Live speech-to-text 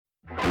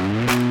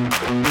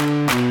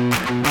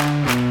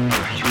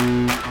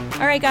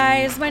right,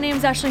 guys, my name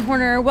is Ashley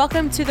Horner.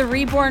 Welcome to the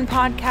Reborn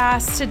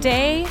Podcast.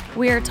 Today,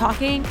 we are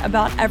talking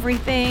about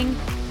everything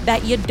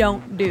that you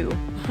don't do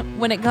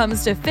when it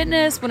comes to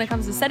fitness, when it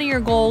comes to setting your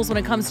goals, when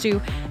it comes to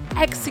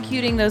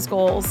executing those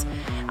goals.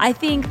 I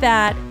think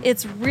that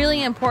it's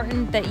really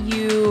important that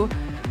you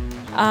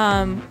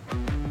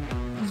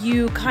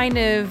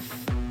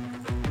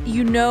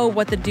know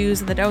what the do's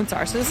and the don'ts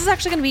are. So this is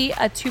actually going to be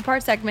a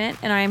two-part segment,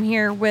 and I am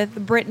here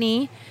with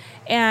Brittany.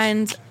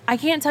 And I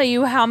can't tell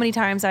you how many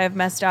times I have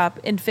messed up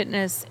in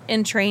fitness,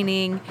 in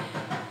training,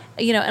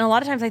 and a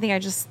lot of times I think I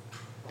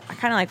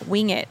kind of like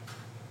wing it.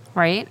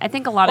 Right? I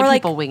think a lot of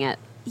people wing it.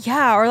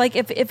 Yeah. Or like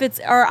if it's,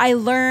 or I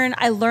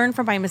learn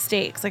from my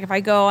mistakes. Like if I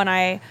go and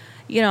I,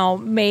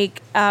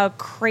 make a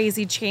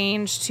crazy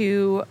change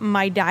to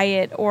my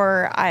diet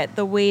or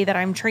the way that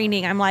I'm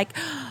training, I'm like,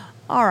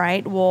 all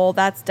right, well,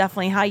 that's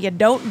definitely how you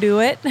don't do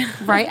it.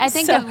 Right. I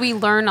think that we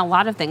learn a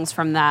lot of things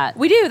from that.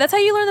 We do. That's how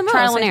you learn the most.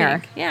 Trial and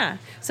error. Yeah.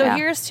 So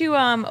here's to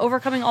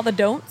overcoming all the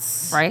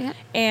don'ts. Right.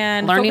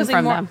 And learning focusing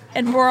from more, them.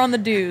 And more on the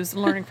do's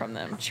and learning from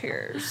them.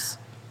 Cheers.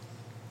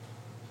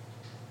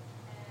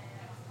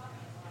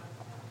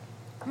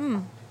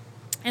 And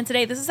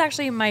today, this is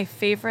actually my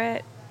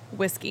favorite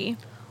whiskey.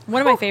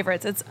 One of my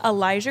favorites. It's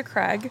Elijah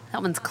Craig.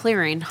 That one's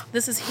clearing.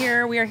 This is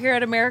here. We are here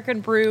at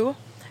American Brew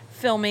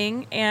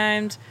filming,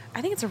 and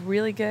I think it's a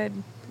really good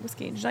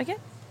whiskey. Did you like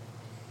it?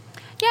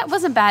 Yeah, it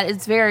wasn't bad.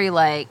 It's very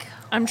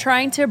I'm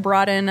trying to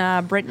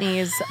broaden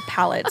Brittany's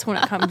palate when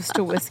it comes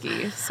to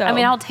whiskey. So I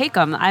mean, I'll take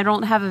them. I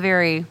don't have a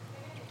very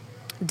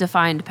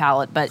defined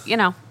palate, but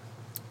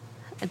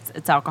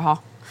it's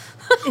alcohol.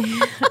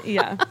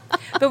 Yeah.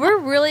 But we're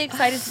really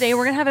excited today.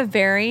 We're going to have a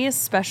very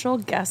special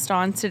guest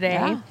on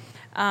today.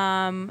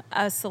 Yeah.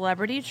 A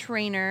celebrity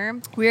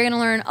trainer. We're going to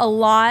learn a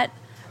lot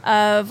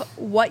of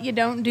what you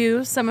don't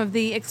do, some of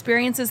the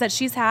experiences that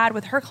she's had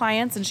with her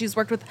clients, and she's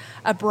worked with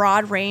a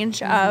broad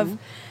range of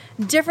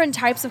different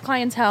types of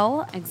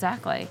clientele.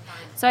 Exactly.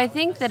 So I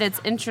think that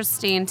it's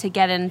interesting to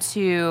get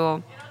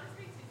into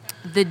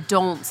the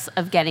don'ts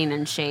of getting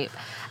in shape.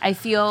 I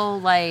feel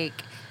like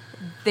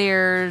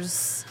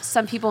there's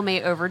some people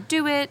may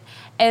overdo it.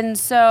 And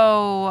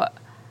so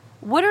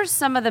what are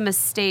some of the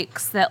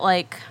mistakes that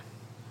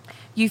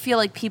you feel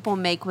like people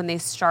make when they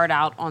start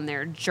out on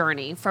their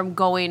journey from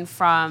going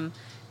from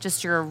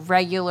just your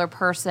regular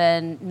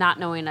person, not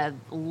knowing a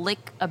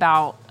lick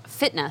about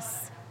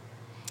fitness,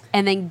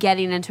 and then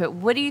getting into it?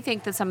 What do you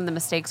think that some of the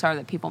mistakes are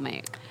that people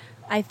make?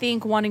 I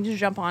think wanting to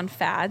jump on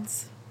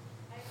fads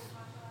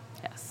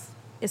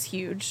is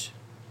huge.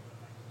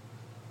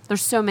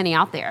 There's so many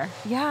out there.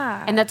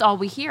 Yeah. And that's all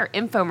we hear,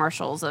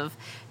 infomercials of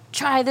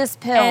try this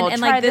pill, and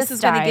try this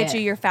is going to diet. get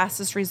you your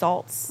fastest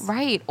results.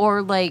 Right.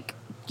 Or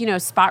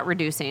spot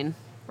reducing.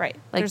 Right.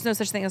 There's no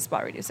such thing as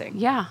spot reducing.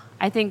 Yeah.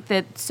 I think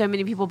that so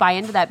many people buy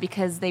into that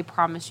because they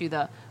promise you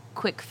the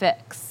quick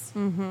fix.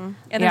 Mm-hmm.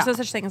 And there's no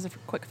such thing as a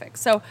quick fix.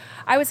 So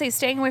I would say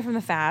staying away from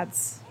the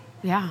fads.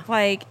 Yeah.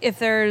 If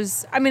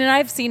there's, and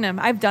I've seen them.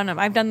 I've done them.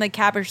 I've done the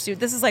cabbage soup.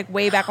 This is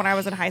way back when I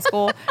was in high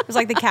school. It was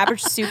the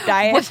cabbage soup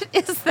diet. What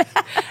is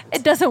that?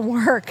 It doesn't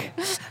work.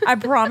 I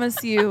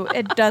promise you,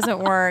 it doesn't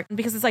work.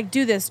 Because it's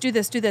do this, do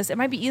this, do this. It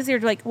might be easier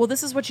to well,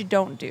 this is what you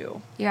don't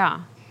do.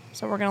 Yeah.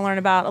 So we're going to learn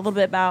a little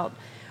bit about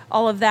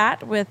all of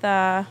that with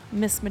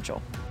Miss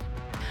Mitchell.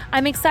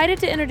 I'm excited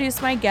to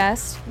introduce my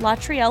guest,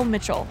 Latreal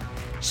Mitchell.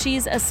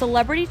 She's a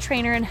celebrity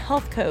trainer and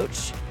health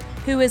coach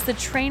who is the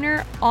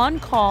trainer on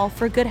call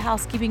for Good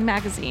Housekeeping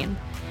magazine.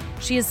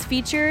 She is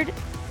featured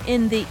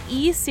in the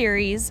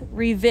E-series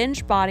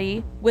Revenge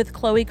Body with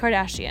Khloe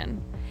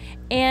Kardashian.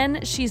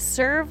 And she's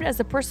served as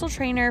a personal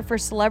trainer for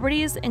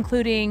celebrities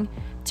including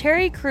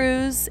Terry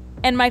Crews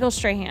and Michael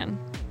Strahan.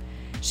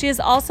 She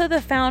is also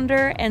the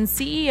founder and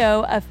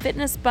CEO of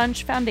Fitness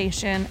Bunch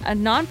Foundation, a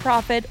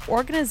nonprofit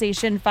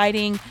organization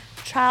fighting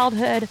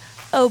childhood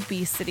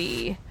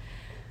obesity.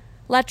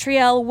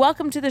 Latreal,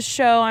 welcome to the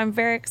show. I'm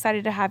very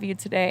excited to have you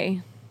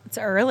today. It's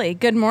early.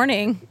 Good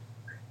morning.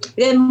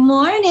 Good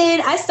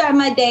morning. I start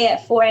my day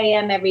at 4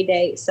 a.m. every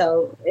day,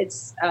 so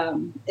it's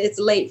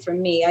late for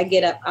me. I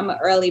get up. I'm an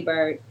early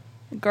bird.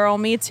 Girl,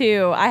 me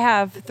too. I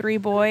have 3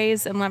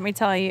 boys, and let me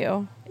tell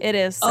you, it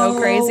is so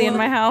crazy in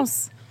my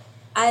house.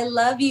 I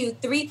love you.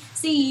 3.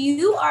 See,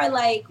 you are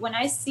when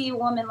I see a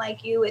woman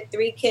like you with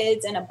 3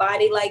 kids and a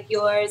body like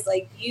yours,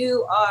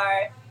 you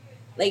are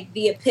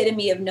the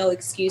epitome of no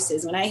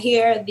excuses. When I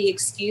hear the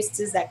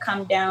excuses that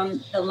come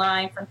down the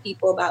line from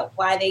people about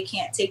why they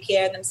can't take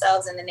care of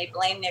themselves and then they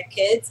blame their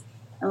kids,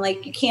 I'm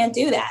you can't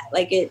do that.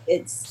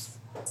 It's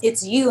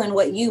you and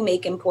what you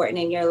make important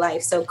in your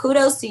life. So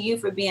kudos to you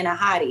for being a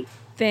hottie.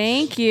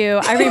 Thank you.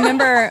 I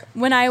remember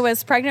when I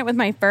was pregnant with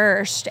my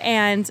first,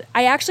 and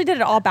I actually did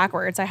it all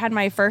backwards. I had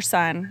my first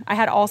son. I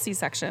had all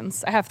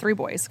C-sections. I have 3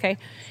 boys, okay?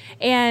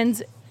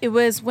 And it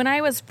was when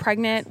I was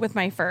pregnant with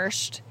my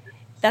first,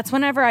 that's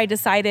whenever I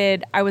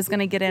decided I was going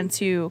to get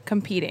into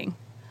competing.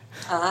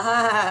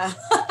 Ah.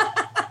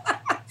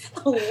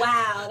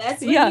 Wow.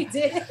 That's what you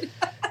did.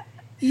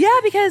 Yeah,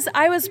 because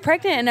I was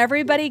pregnant and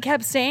everybody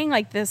kept saying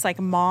like this like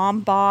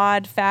mom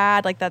bod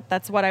fad, like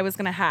that's what I was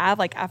going to have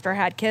like after I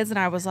had kids. And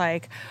I was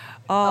like,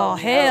 oh,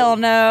 hell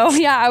no.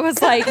 Yeah, I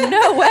was like,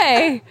 no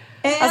way.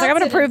 I was like, I'm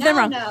going to prove them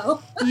wrong.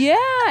 No. Yeah.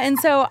 And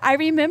so I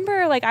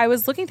remember like I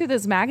was looking through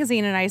this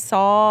magazine and I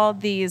saw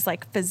these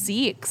like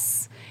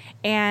physiques.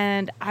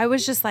 And I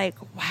was just like,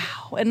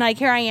 wow. And like,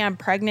 here I am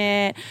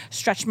pregnant,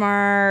 stretch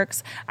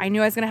marks. I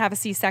knew I was going to have a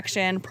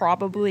C-section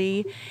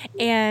probably.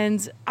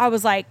 And I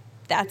was like,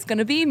 that's going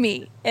to be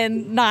me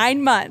in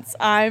 9 months.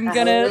 I'm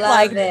going to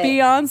like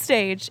be on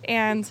stage.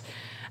 And,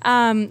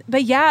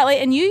 but yeah, like,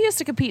 and you used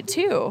to compete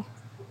too.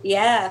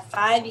 Yeah.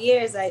 5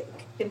 years I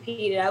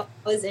competed. I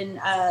was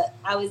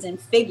in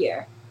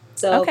figure.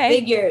 So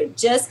figure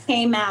just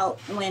came out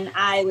when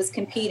I was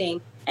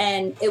competing.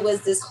 And it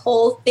was this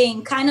whole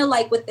thing, kind of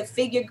like what the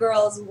figure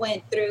girls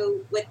went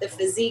through with the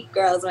physique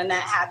girls when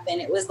that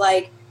happened. It was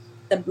like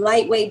the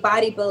lightweight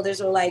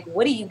bodybuilders were like,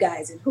 what are you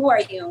guys? And who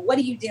are you? And what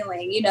are you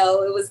doing? You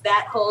know, it was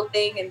that whole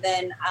thing. And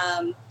then,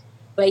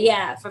 but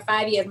yeah, for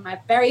 5 years, my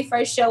very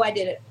first show, I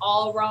did it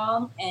all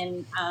wrong.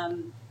 And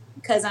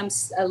because I'm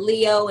a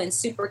Leo and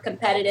super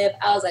competitive,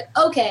 I was like,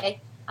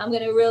 okay, I'm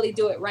going to really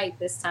do it right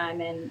this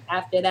time. And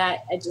after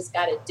that, I just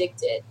got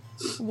addicted.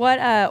 What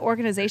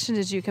organization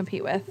did you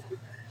compete with?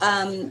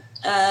 You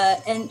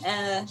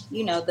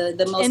know,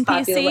 the most NPC?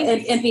 popular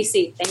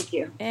NPC. Thank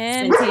you.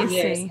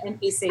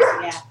 NPC.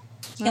 Yeah.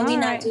 Can we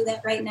not do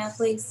that right now,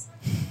 please?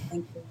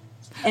 Thank you.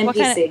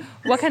 NPC.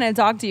 What kind of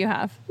dog do you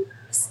have?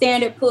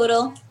 Standard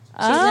poodle.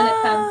 She's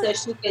gonna come so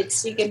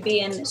she can be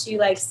in. She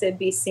likes to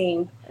be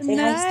seen. Say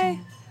nice.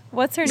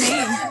 What's her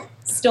name?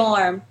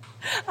 Storm.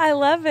 I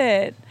love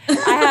it.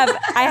 I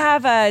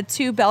have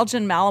 2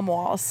 Belgian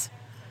Malinois.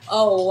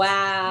 Oh,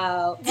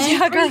 wow.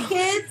 And 3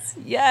 kids?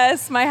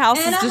 Yes, my house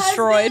is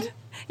destroyed. Husband?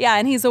 Yeah,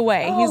 and he's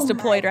away. He's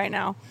deployed right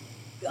now.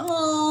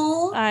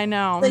 Oh. I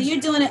know. So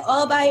you're doing it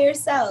all by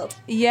yourself?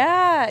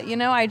 Yeah, you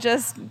know, I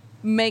just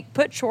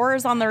put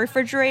chores on the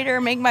refrigerator,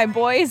 make my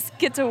boys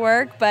get to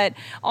work, but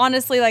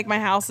honestly, like my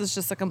house is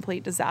just a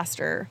complete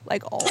disaster,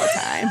 like all the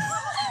time.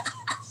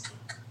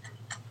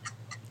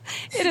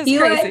 It is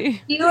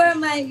crazy. You are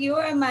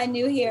my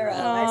new hero. Aww.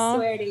 I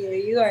swear to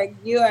you.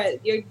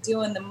 You're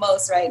doing the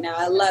most right now.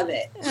 I love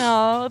it.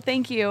 Oh,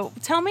 thank you.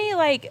 Tell me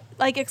like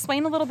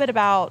explain a little bit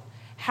about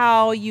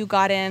how you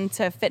got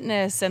into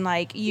fitness and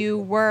like you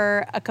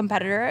were a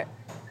competitor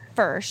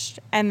first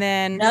and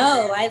then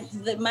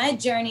my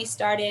journey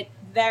started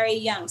very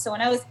young. So when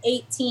I was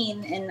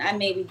 18, and I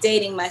may be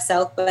dating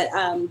myself, but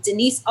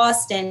Denise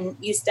Austin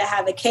used to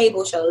have a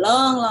cable show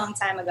long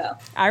time ago.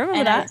 I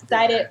remember that. I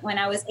decided when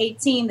I was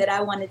 18 that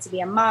I wanted to be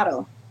a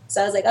model.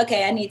 So I was like,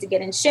 okay, I need to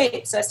get in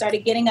shape. So I started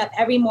getting up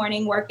every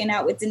morning, working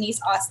out with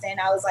Denise Austin.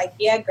 I was like,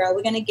 yeah, girl,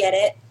 we're going to get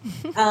it.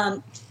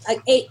 I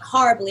ate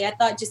horribly. I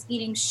thought just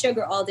eating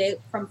sugar all day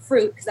from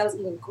fruit because I was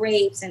eating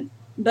grapes.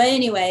 But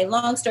anyway,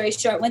 long story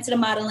short, went to the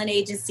modeling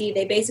agency.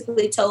 They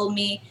basically told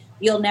me,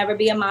 you'll never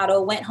be a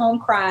model. Went home,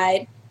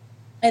 cried.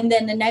 And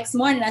then the next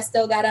morning, I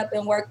still got up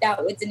and worked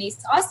out with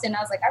Denise Austin. I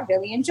was like, I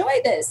really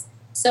enjoy this.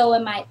 So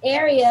in my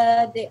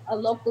area, a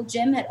local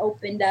gym had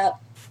opened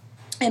up.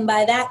 And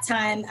by that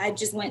time, I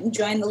just went and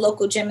joined the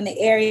local gym in the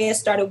area,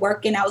 started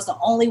working. I was the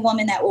only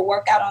woman that would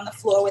work out on the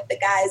floor with the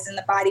guys in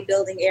the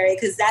bodybuilding area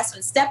because that's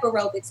when step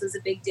aerobics was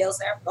a big deal.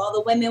 So all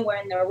the women were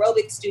in the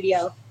aerobic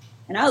studio.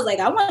 And I was like,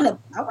 I want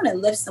to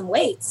lift some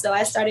weights. So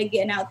I started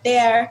getting out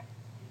there.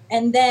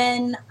 And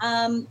then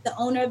the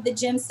owner of the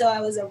gym, so I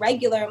was a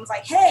regular, and was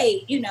like,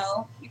 hey, you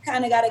know, you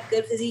kind of got a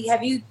good physique.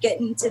 Have you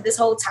gotten into this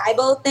whole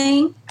Tybo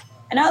thing?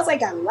 And I was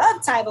like, I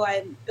love Tybo.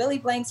 I'm Billy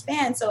Blank's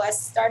fan. So I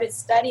started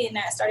studying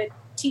that. I started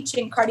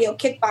teaching cardio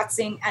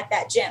kickboxing at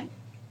that gym.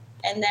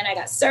 And then I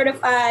got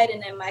certified,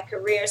 and then my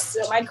career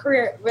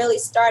really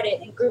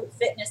started in group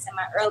fitness in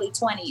my early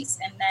 20s,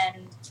 and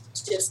then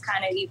just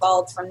kind of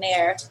evolved from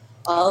there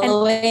all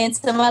the way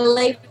into my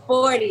late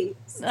 40s.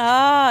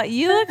 Oh,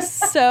 you look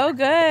so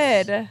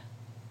good.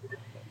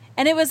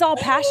 And it was all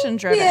passion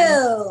driven.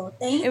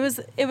 Thank you.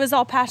 It was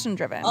all passion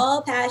driven.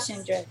 All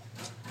passion driven.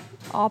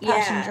 All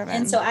passion driven.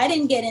 And so I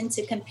didn't get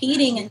into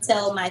competing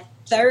until my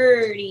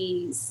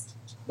 30s.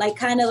 Like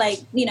kind of like,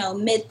 you know,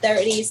 mid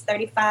 30s,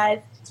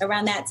 35.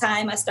 Around that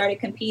time I started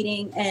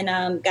competing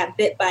and got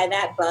bit by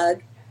that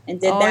bug and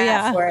did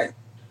for it.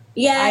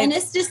 Yeah, and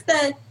it's just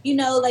the, you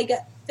know, like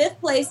 5th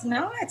place.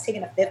 No, I'm not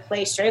taking a 5th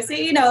place shirt. So,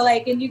 you know,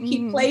 like, and you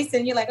keep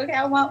placing, you're like, okay,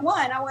 I want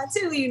 1, I want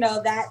 2, you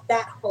know,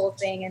 that whole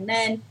thing. And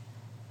then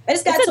I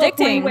just got to a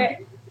point where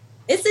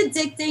it's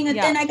addicting. And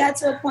then I got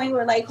to a point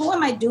where like, who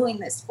am I doing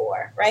this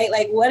for? Right?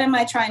 Like, what am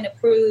I trying to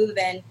prove?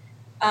 And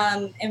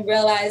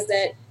realize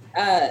that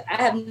I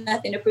have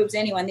nothing to prove to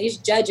anyone. These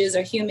judges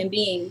are human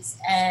beings.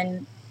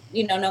 And,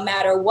 you know, no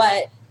matter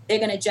what, they're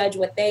going to judge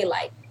what they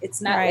like.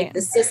 It's not like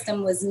the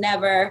system was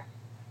never,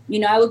 you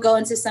know, I would go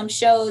into some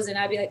shows and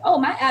I'd be like, oh,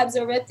 my abs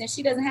are ripped and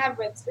she doesn't have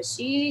rips, but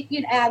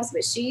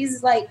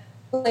she's like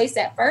placed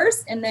at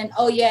first. And then,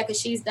 oh yeah, because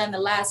she's done the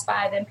last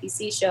 5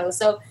 NPC shows.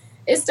 So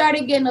it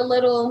started getting a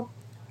little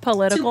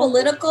too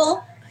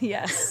political.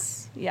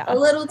 Yes. Yeah. a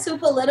little too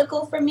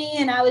political for me.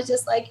 And I was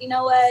just like, you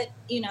know what,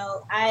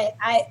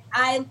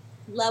 I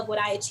love what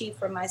I achieve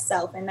for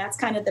myself. And that's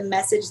kind of the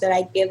message that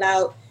I give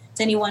out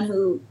to anyone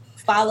who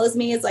follows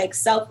me, is like,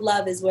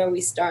 self-love is where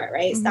we start,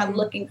 right? Mm-hmm. Stop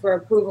looking for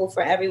approval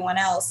for everyone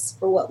else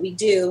for what we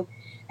do.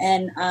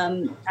 And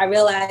I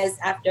realized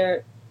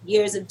after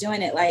years of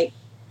doing it, like,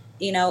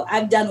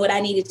 I've done what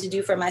I needed to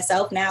do for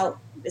myself. Now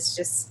it's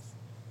just,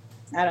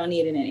 I don't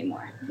need it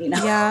anymore,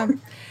 Yeah.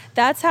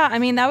 That's how, I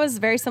mean, that was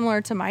very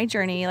similar to my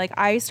journey. Like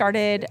I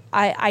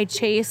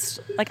chased,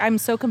 like I'm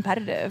so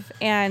competitive,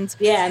 and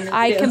Yeah,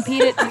 I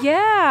competed.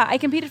 Yeah. I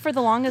competed for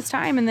the longest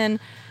time. And then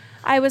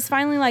I was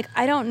finally like,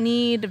 I don't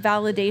need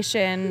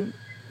validation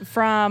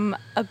from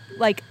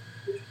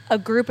a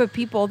group of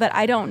people that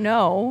I don't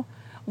know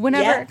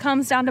whenever it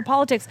comes down to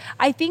politics.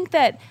 I think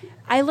that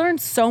I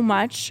learned so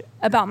much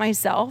about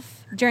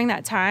myself during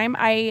that time.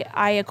 I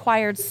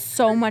acquired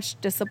so much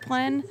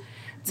discipline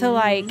to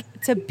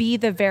to be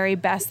the very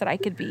best that I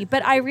could be.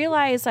 But I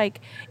realized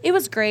like it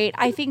was great.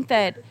 I think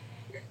that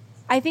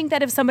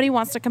if somebody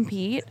wants to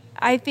compete,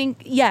 I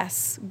think,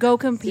 yes, go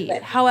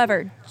compete.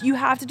 However, you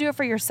have to do it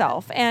for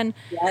yourself. And,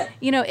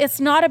 it's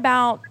not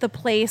about the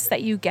place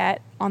that you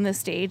get on the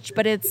stage,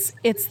 but it's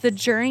the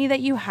journey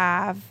that you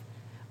have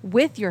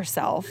with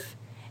yourself.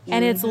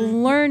 And it's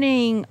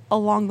learning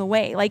along the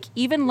way. Like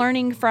even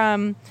learning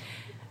from,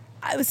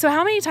 so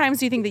how many times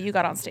do you think that you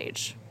got on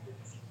stage?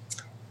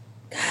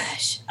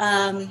 Gosh,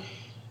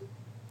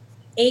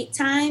 8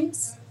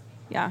 times.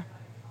 Yeah.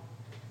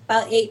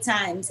 About 8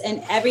 times.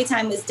 And every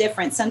time was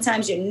different.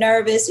 Sometimes you're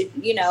nervous,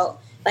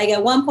 like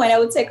at one point I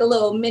would take a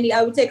little mini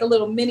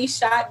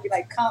shot and be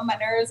like, calm my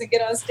nerves and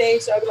get on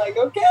stage. So I'd be like,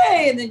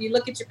 okay. And then you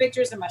look at your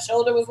pictures and my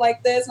shoulder was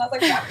like this. And I was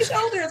like, drop your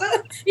shoulders.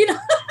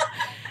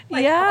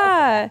 Like,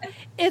 yeah.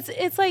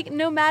 It's like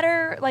no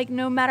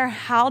matter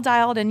how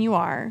dialed in you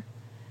are,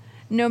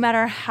 no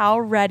matter how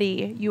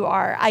ready you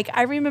are.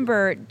 I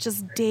remember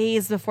just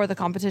days before the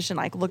competition,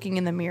 like looking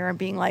in the mirror and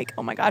being like,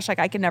 oh my gosh, like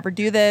I can never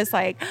do this.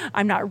 Like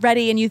I'm not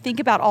ready. And you think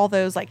about all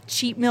those like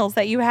cheat meals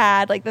that you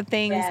had, like the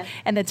things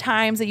and the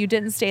times that you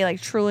didn't stay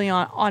like truly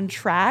on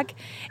track.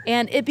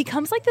 And it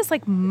becomes like this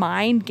like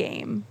mind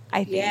game,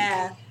 I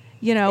think,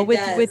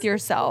 with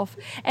yourself.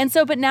 And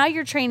so, but now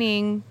you're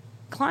training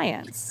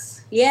clients.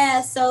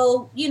 Yeah.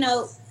 So,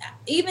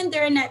 even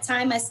during that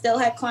time, I still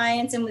had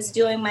clients and was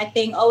doing my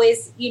thing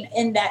always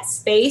in that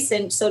space.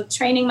 And so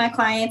training my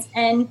clients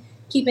and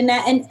keeping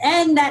that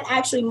and that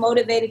actually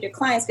motivated your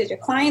clients, because your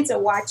clients are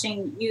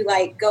watching you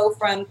like go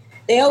from,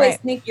 they always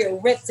think you're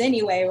ripped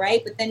anyway,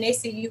 right? But then they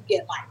see you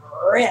get like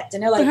ripped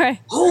and they're like,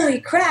 holy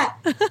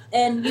crap.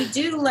 And you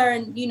do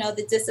learn,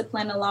 the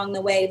discipline along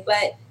the way.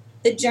 But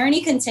the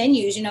journey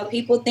continues.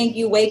 People think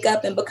you wake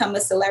up and become a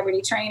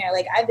celebrity trainer.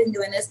 Like I've been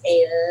doing this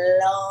a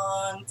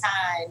long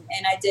time,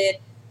 and I did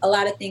a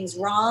lot of things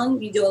wrong.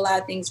 You do a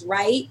lot of things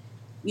right.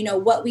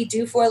 What we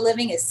do for a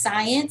living is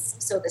science.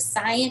 So the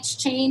science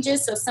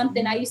changes. So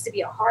something I used to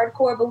be a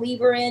hardcore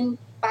believer in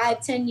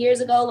 5-10 years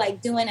ago,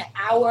 like doing an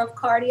hour of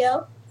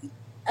cardio.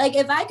 Like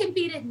if I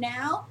competed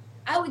now,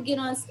 I could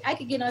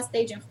get on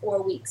stage in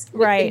 4 weeks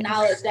with the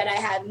knowledge that I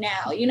have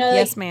now.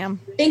 Yes, ma'am.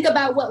 Think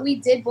about what we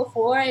did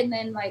before, and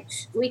then like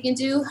we can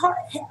do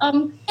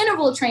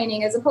interval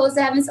training as opposed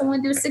to having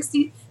someone do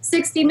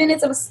 60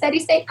 minutes of steady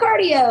state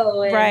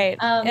cardio. And,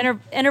 right.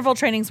 Interval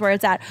training's where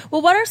it's at.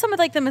 Well, what are some of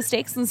like the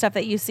mistakes and stuff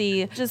that you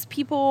see just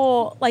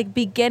people like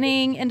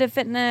beginning into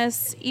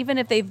fitness, even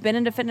if they've been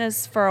into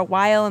fitness for a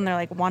while and they're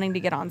like wanting to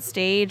get on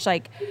stage?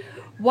 Like,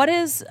 what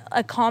is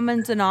a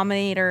common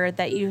denominator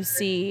that you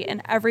see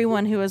in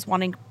everyone who is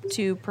wanting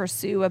to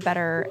pursue a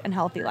better and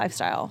healthy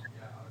lifestyle?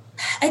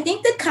 I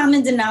think the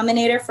common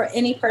denominator for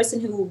any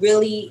person who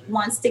really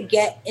wants to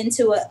get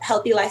into a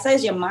healthy lifestyle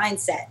is your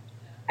mindset.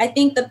 I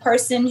think the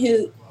person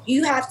who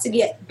you have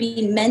to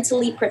be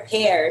mentally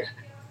prepared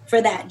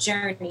for that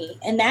journey.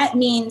 And that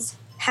means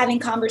having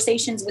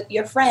conversations with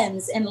your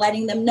friends and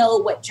letting them know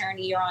what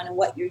journey you're on and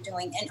what you're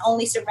doing, and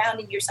only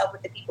surrounding yourself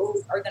with the people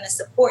who are going to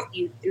support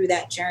you through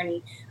that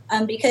journey.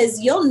 Because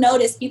you'll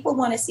notice people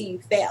want to see you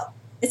fail.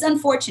 It's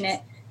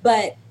unfortunate,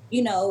 but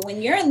when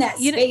you're in that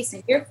space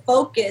and you're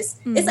focused,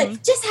 it's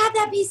like, just have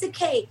that piece of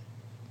cake.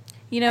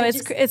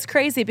 It's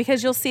crazy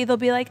because you'll see, they'll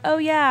be like, oh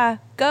yeah,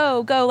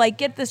 go, like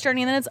get this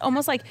journey. And then it's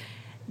almost like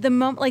the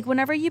moment, like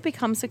whenever you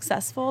become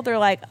successful, they're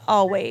like,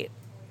 oh wait,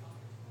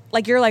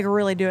 like you're like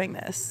really doing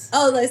this.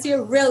 Oh, like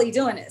you're really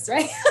doing this,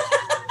 right?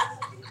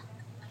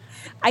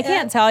 I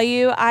can't tell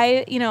you.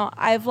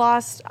 I've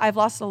lost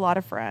a lot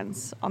of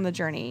friends on the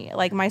journey.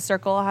 Like my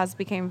circle has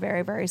become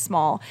very, very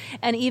small.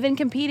 And even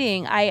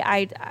competing,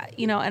 I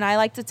and I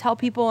like to tell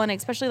people, and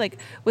especially like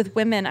with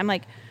women, I'm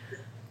like,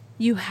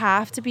 you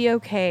have to be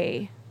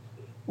okay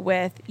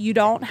with, you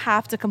don't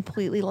have to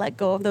completely let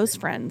go of those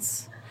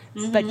friends,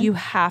 but you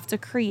have to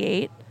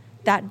create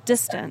that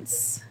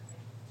distance.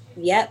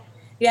 Yep.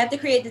 You have to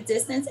create the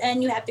distance,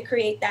 and you have to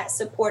create that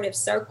supportive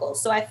circle.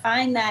 So I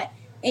find that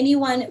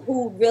anyone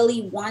who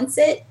really wants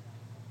it,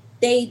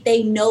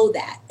 they know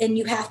that, and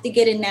you have to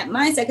get in that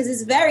mindset, because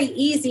it's very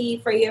easy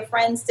for your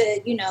friends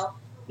to,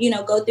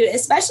 go through,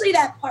 especially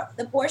that part,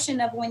 the portion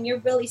of when you're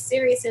really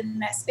serious in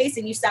that space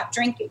and you stop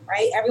drinking,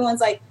 right?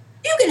 Everyone's like,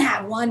 you can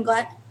have one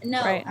glass.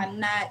 No, right. I'm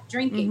not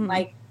drinking.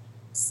 Like,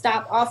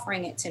 stop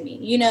offering it to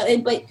me,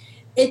 but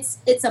it's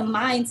a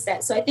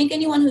mindset. So I think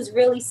anyone who's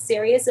really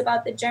serious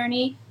about the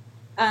journey,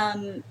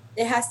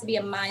 it has to be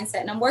a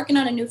mindset. And I'm working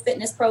on a new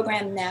fitness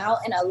program now.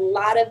 And a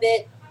lot of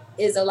it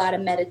is a lot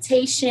of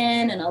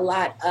meditation and a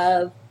lot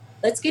of,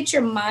 let's get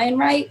your mind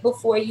right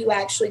before you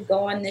actually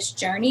go on this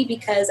journey.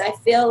 Because I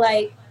feel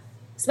like,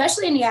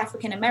 especially in the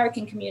African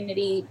American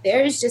community,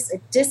 there's just a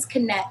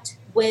disconnect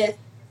with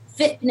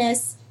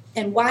fitness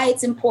and why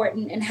it's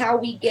important and how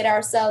we get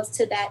ourselves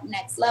to that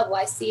next level.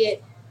 I see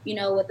it,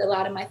 with a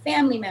lot of my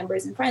family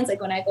members and friends. Like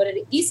when I go to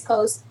the East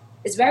Coast,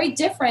 it's very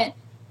different,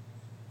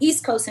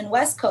 East Coast and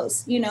West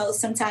Coast.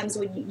 Sometimes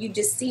when you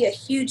just see a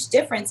huge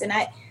difference. And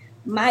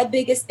my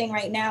biggest thing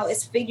right now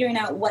is figuring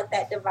out what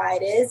that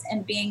divide is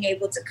and being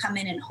able to come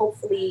in and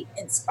hopefully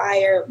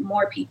inspire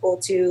more people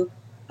to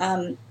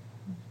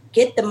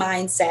get the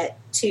mindset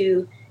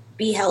to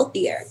be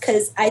healthier.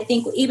 Because I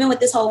think even with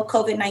this whole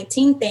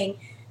COVID-19 thing,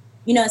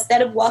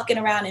 instead of walking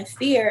around in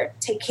fear,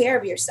 take care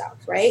of yourself,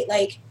 right?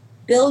 Like,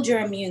 build your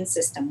immune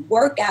system,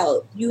 work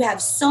out. You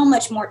have so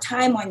much more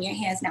time on your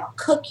hands now.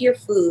 Cook your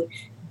food.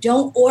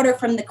 Don't order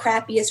from the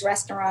crappiest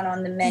restaurant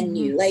on the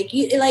menu.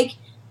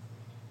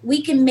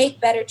 We can make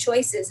better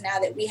choices now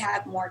that we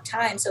have more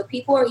time. So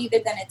people are either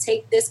going to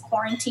take this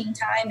quarantine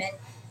time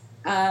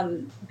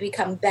and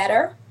become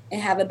better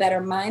and have a better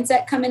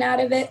mindset coming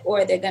out of it,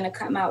 or they're going to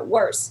come out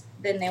worse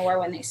than they were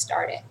when they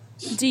started.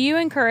 Do you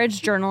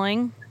encourage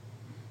journaling?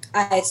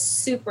 I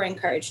super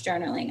encourage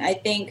journaling. I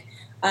think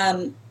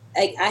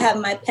I have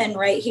my pen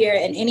right here,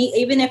 and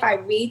even if I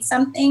read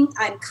something,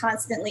 I'm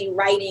constantly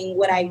writing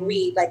what I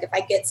read. Like if I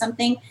get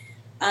something,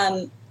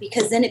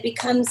 because then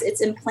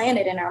it's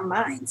implanted in our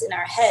minds, in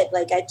our head.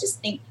 Like I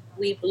just think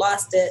we've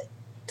lost it.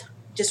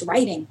 Just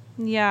writing.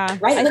 Yeah.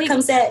 Right. Look,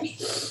 comes that.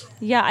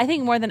 Yeah, I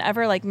think more than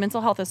ever, like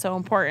mental health is so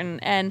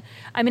important. And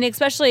I mean,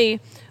 especially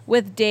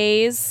with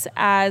days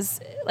as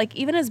like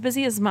even as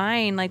busy as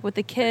mine, like with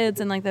the kids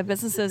and like the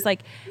businesses,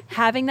 like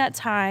having that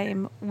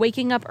time,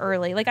 waking up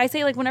early. Like I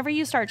say, like whenever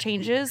you start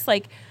changes,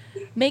 like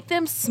make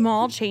them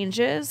small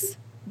changes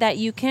that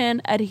you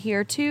can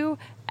adhere to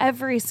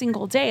every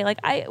single day. Like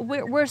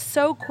we're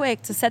so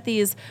quick to set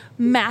these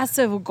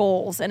massive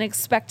goals and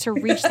expect to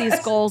reach these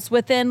goals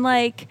within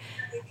like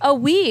a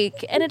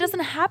week, and it doesn't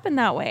happen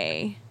that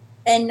way.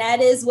 And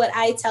that is what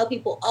I tell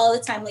people all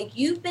the time. Like,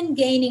 you've been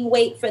gaining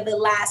weight for the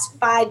last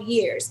 5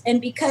 years. And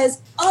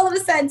because all of a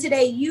sudden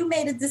today you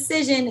made a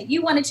decision that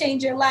you want to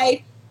change your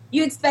life,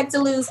 you expect to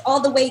lose all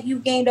the weight you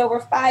gained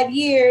over 5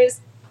 years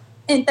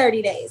in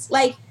 30 days.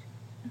 Like,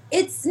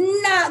 it's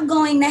not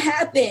going to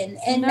happen.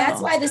 And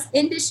that's why this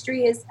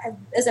industry is a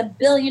 $1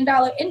 billion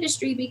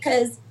industry,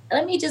 because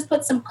let me just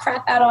put some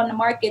crap out on the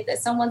market that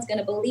someone's going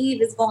to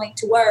believe is going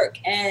to work.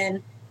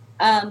 And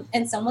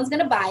someone's going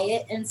to buy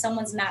it and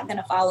someone's not going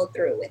to follow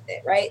through with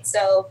it. Right.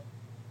 So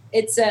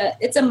it's a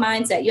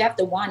mindset. You have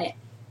to want it.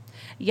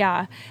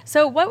 Yeah.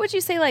 So what would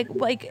you say, like,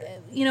 with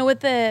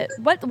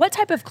what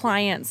type of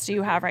clients do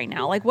you have right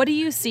now? Like, what do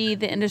you see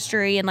the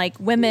industry and like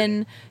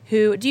women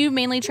do you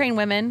mainly train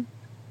women?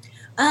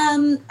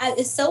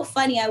 It's so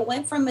funny. I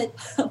went from a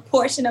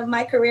portion of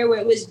my career where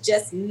it was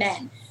just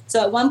men.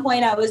 So at one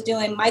point I was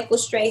doing Michael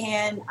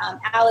Strahan,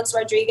 Alex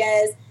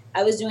Rodriguez.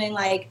 I was doing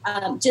like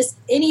just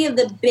any of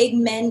the big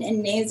men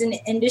and names in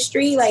the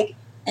industry. Like,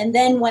 and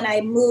then when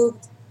I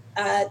moved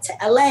to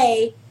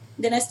LA,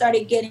 then I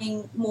started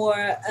getting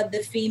more of the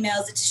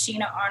females, the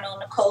Tashina Arnold,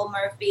 Nicole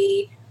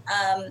Murphy,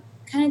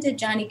 kind of did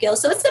Johnny Gill.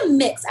 So it's a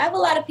mix. I have a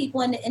lot of people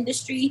in the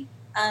industry.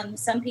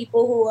 Some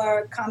people who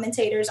are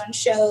commentators on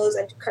shows,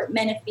 like Kurt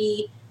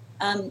Menefee.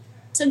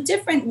 So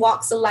different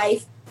walks of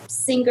life,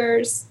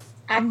 singers,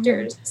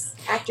 actors,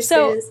 actresses.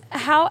 So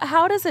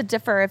how does it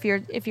differ if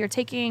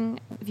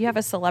you have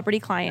a celebrity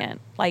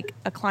client, like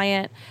a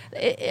client?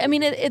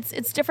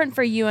 It's different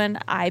for you and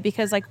I,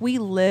 because like we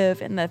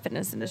live in the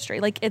fitness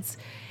industry. Like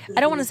I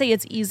don't want to say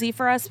it's easy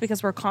for us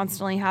because we're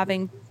constantly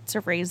having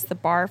to raise the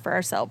bar for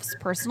ourselves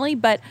personally,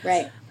 but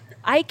right.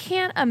 I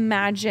can't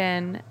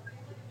imagine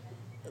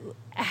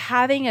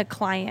having a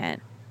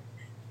client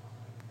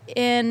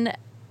in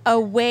a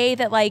way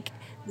that like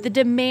the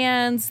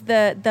demands,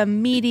 the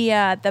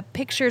media, the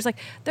pictures, like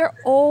they're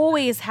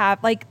always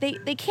have, like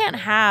they can't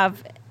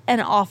have an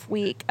off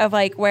week of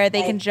like where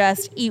they can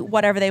just eat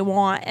whatever they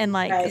want and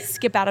like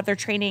skip out of their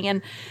training,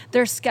 and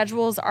their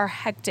schedules are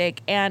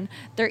hectic and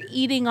they're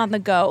eating on the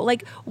go.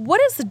 Like,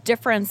 what is the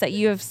difference that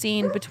you have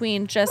seen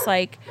between just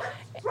like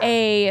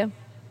a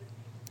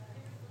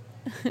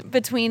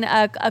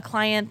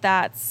client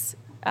that's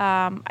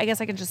I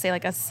guess I can just say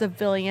like a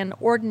civilian,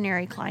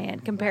 ordinary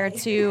client compared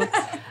to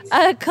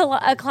a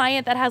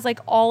client that has like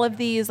all of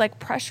these like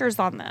pressures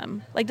on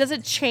them? Like, does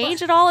it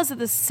change at all? Is it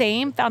the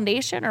same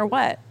foundation or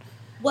what?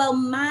 Well,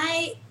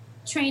 my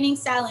training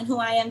style and who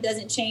I am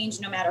doesn't change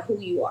no matter who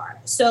you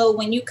are. So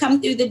when you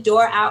come through the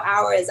door, our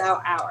hour is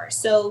our hour.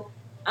 So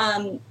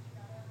I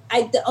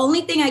the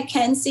only thing I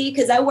can see,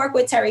 because I work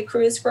with Terry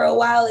Crews for a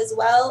while as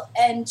well,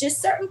 and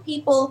just certain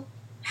people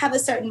have a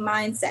certain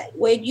mindset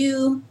where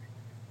you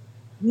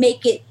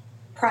make it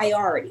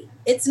priority.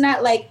 It's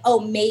not like, oh,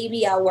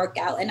 maybe I'll work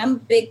out. And I'm a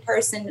big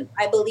person.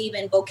 I believe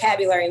in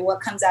vocabulary and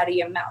what comes out of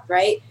your mouth,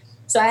 right?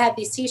 So I have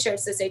these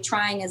t-shirts that say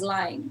trying is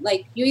lying.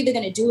 Like, you're either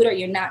going to do it or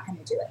you're not going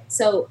to do it.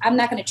 So I'm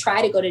not going to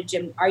try to go to the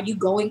gym. Are you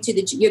going to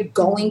the gym? You're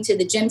going to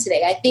the gym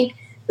today. I think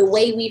the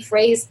way we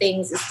phrase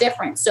things is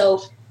different.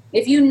 So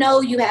if you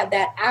know you have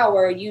that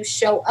hour, you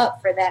show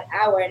up for that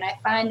hour. And I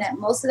find that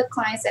most of the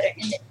clients that are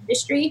in the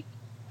industry,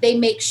 they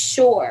make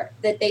sure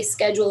that they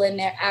schedule in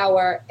their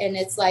hour. And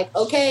it's like,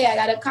 okay, I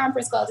got a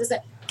conference call.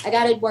 I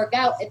got to work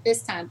out at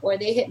this time. Or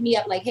they hit me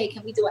up like, hey,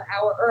 can we do an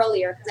hour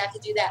earlier? Because I have to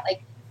do that.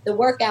 Like, the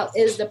workout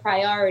is the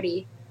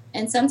priority.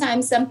 And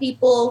sometimes some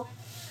people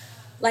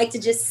like to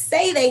just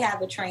say they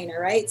have a trainer,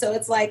 right? So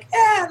it's like,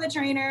 I have a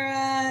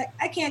trainer.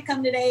 I can't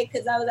come today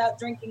because I was out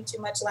drinking too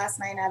much last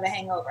night and I have a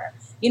hangover.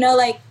 You know,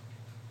 like,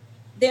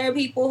 there are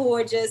people who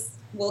are just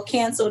will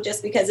cancel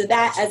just because of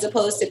that, as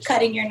opposed to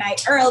cutting your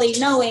night early,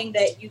 knowing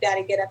that you got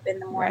to get up in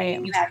the morning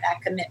and you have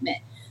that commitment.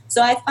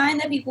 So I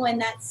find that people in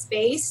that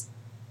space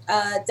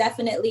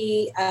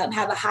definitely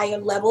have a higher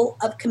level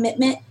of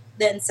commitment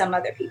than some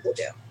other people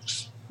do.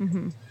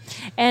 Mm-hmm.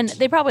 And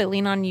they probably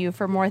lean on you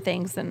for more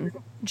things than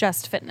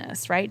just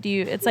fitness, right?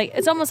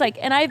 It's almost like,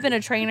 and I've been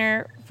a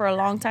trainer for a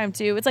long time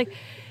too. It's like,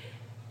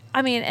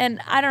 I mean, and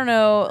I don't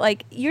know,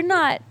 like, you're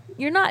not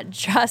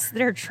just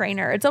their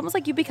trainer. It's almost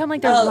like you become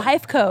like their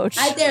life coach.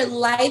 Their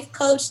life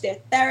coach, their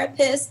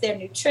therapist, their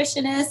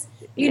nutritionist,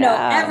 you know,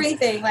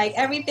 everything. Like,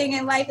 everything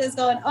in life is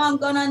going, I'm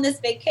going on this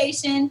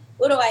vacation.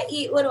 What do I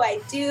eat? What do I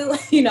do?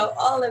 You know,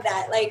 all of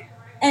that. Like,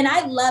 and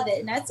I love it.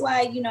 And that's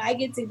why, you know, I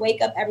get to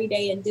wake up every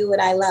day and do what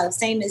I love.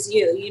 Same as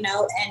you, you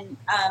know, and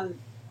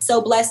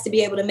so blessed to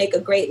be able to make a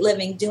great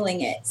living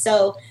doing it.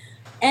 So,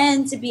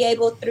 and to be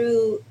able,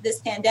 through this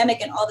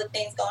pandemic and all the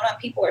things going on,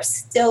 people are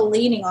still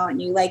leaning on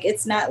you. Like,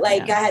 it's not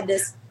like I had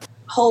this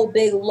whole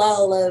big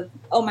lull of,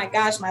 oh my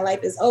gosh, my life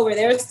is over.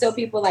 There are still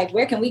people like,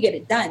 where can we get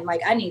it done?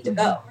 Like, I need to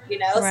go, you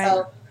know? Right.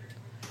 So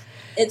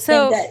it's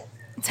that.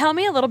 Tell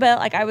me a little bit,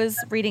 like, I was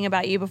reading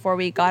about you before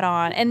we got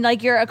on, and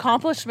like, your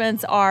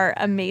accomplishments are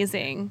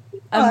amazing.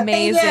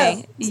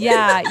 Amazing.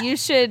 Yeah, you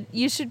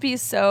should be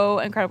so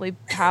incredibly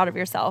proud of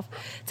yourself.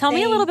 Tell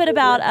me a little bit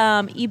about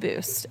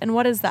eBoost, and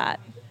what is that?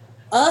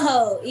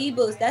 Oh,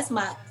 eBoost. That's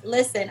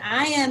listen,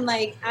 I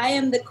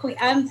am the queen.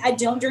 I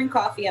don't drink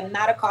coffee. I'm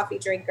not a coffee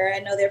drinker. I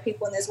know there are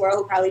people in this world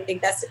who probably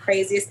think that's the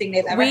craziest thing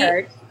they've ever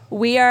heard.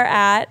 We are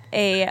at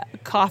a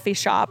coffee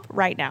shop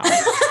right now.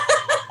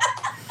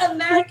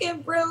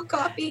 American brew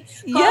coffee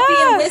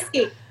and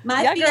whiskey.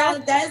 My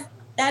fiance,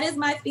 that is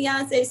my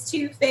fiance's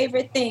two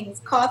favorite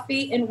things: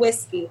 coffee and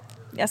whiskey.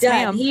 Yes, done.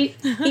 ma'am.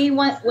 He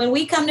when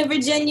we come to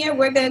Virginia,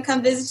 we're gonna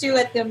come visit you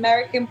at the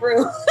American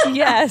Brew.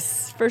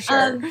 Yes, for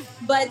sure.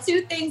 But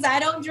two things: I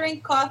don't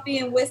drink coffee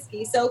and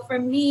whiskey. So for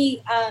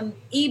me,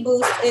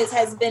 eBoost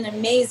has been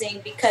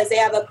amazing because they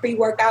have a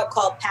pre-workout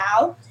called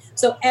POW.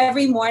 So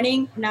every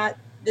morning,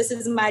 this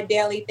is my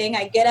daily thing.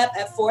 I get up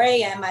at 4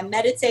 a.m. I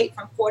meditate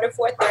from 4 to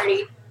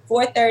 4:30.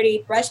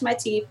 4:30, brush my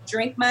teeth,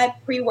 drink my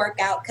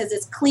pre-workout because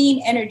it's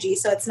clean energy.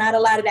 So it's not a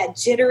lot of that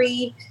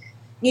jittery.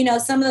 You know,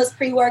 some of those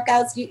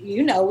pre-workouts,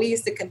 you know, we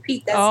used to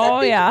compete. That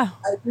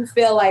stuff you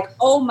feel like,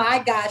 oh my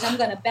gosh, I'm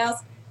going to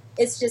bounce.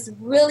 It's just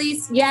really,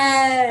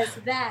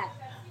 that.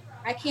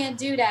 I can't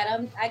do that.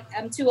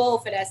 I'm too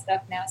old for that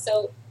stuff now.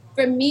 So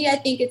for me, I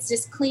think it's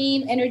just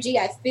clean energy.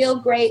 I feel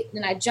great.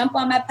 Then I jump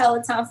on my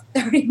Peloton for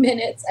 30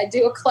 minutes. I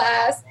do a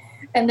class,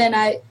 and then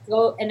I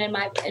go, and then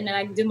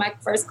I do my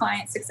first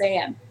client 6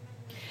 a.m.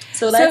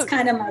 So that's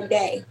kind of my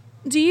day.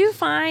 Do you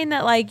find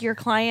that, like, your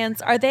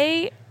clients, are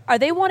they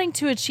wanting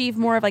to achieve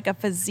more of like a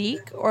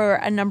physique or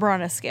a number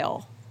on a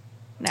scale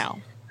now?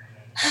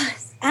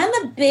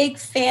 I'm a big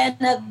fan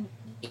of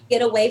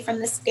get away from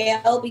the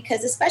scale,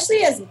 because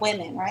especially as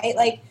women, right?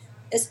 Like,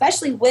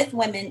 especially with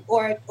women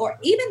or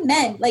even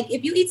men, like,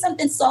 if you eat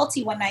something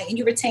salty one night and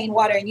you retain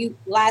water, and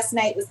last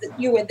night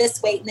you were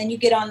this weight, and then you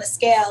get on the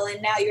scale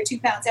and now you're 2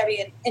 pounds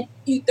heavier, and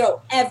you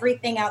throw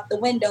everything out the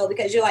window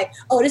because you're like,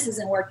 oh, this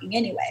isn't working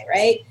anyway,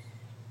 right?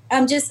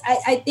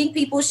 I think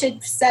people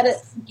should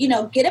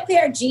get a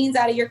pair of jeans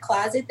out of your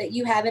closet that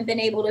you haven't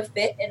been able to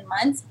fit in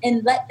months,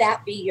 and let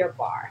that be your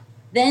bar.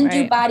 Then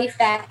do body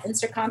fat and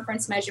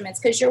circumference measurements,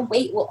 because your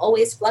weight will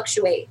always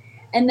fluctuate.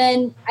 And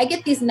then I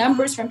get these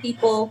numbers from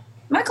people,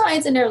 my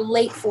clients in their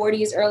late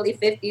 40s, early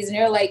 50s, and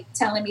they're like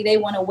telling me they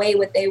want to weigh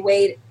what they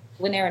weighed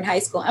when they were in high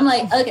school. I'm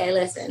like, okay,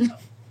 listen.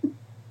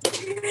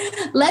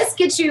 Let's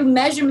get you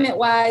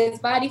measurement-wise,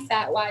 body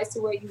fat-wise, to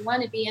where you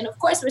want to be. And, of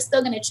course, we're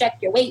still going to check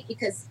your weight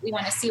because we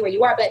want to see where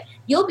you are. But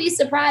you'll be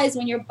surprised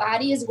when your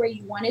body is where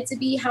you want it to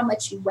be, how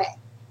much you weigh.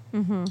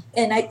 Mm-hmm.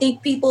 And I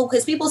think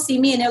because people see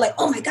me and they're like,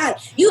 oh, my God,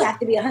 you have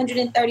to be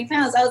 130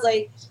 pounds. I was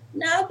like,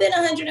 no, I've been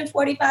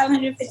 145,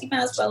 150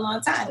 pounds for a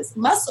long time. It's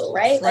muscle,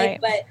 right?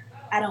 Like, but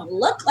I don't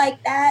look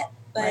like that.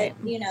 But,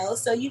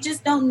 so you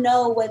just don't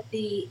know what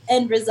the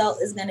end result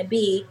is going to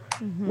be.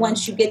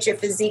 once you get your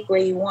physique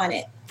where you want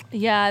it.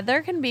 Yeah,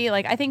 there can be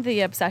like, I think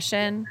the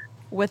obsession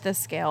with the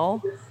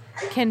scale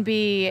can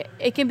be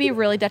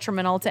really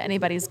detrimental to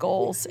anybody's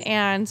goals.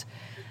 And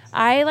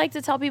I like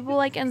to tell people,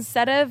 like,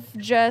 instead of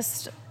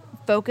just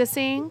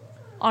focusing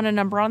on a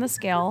number on the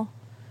scale,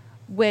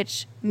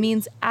 which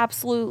means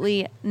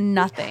absolutely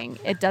nothing.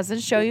 It doesn't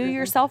show you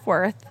your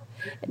self-worth.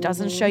 It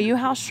doesn't show you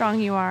how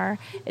strong you are.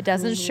 It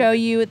doesn't show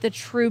you the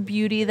true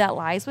beauty that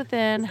lies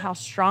within, how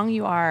strong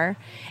you are.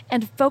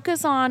 And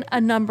focus on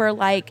a number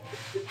like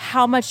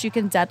how much you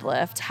can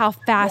deadlift, how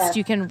fast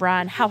you can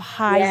run, how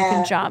high you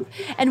can jump.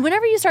 And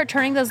whenever you start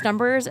turning those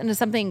numbers into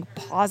something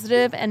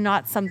positive and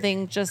not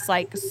something just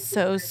like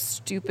so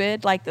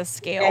stupid like the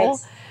scale,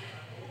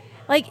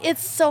 like,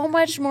 it's so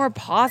much more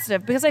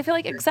positive, because I feel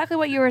like exactly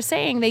what you were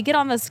saying. They get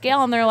on the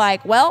scale and they're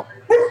like, well,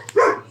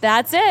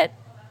 that's it.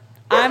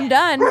 I'm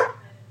done.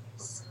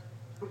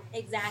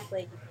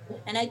 Exactly.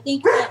 And I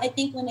think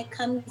when it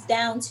comes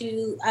down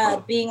to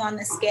being on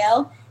the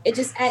scale, it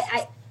just,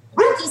 I've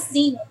just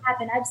seen it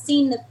happen. I've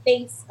seen the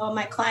face on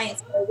my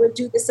clients where we'll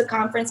do the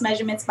circumference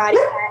measurements, body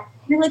fat.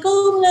 And they're like,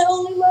 oh, I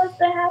only lost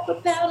a half a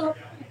pound.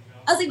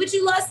 I was like, but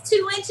you lost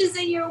 2 inches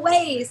in your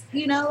waist,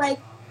 you know, like,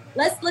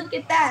 let's look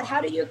at that.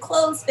 How do your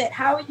clothes fit?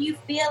 How are you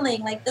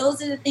feeling? Like,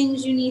 those are the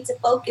things you need to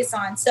focus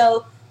on.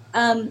 So,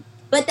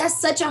 but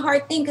that's such a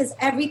hard thing, because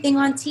everything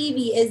on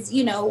TV is,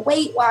 you know,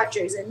 Weight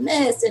Watchers and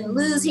this and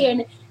lose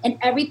here, and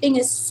everything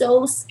is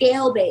so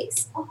scale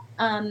based.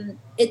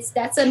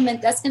 That's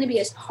going to be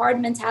a hard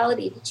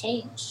mentality to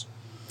change.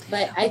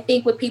 But I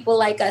think with people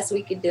like us,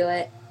 we could do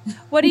it.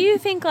 What do you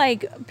think,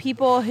 like,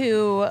 people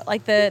who,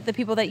 like, the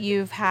people that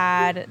you've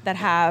had that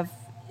have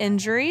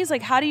injuries,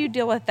 like, how do you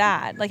deal with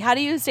that? Like, how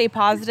do you stay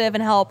positive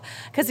and help?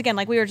 Because again,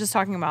 like we were just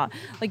talking about,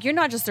 like, you're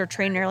not just their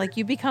trainer, like,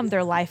 you become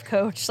their life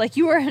coach. Like,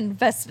 you are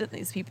invested in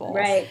these people,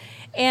 right?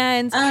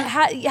 And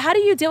how do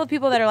you deal with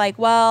people that are like,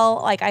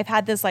 well, like, I've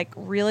had this like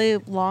really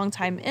long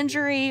time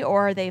injury,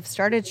 or they've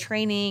started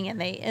training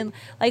and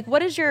like,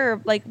 what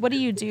do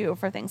you do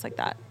for things like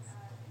that?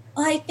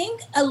 Well, I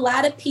think a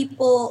lot of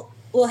people,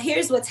 well,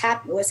 here's what's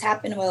happened with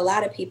a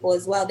lot of people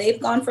as well.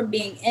 They've gone from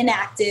being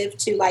inactive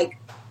to, like,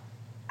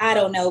 I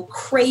don't know,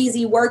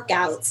 crazy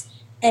workouts,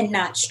 and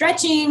not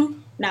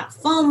stretching, not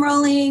foam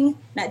rolling,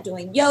 not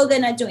doing yoga,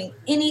 not doing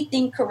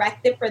anything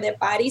corrective for their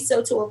body.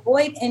 So to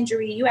avoid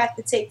injury, you have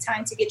to take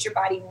time to get your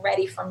body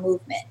ready for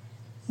movement,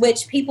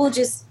 which people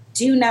just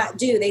do not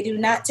do. They do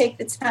not take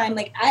the time.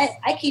 Like,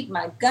 I keep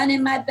my gun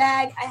in my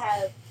bag.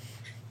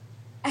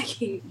 I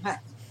keep my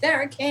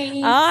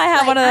Theracane. Oh, I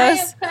have one of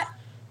those.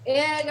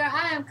 Yeah, girl,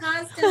 I am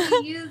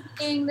constantly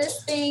using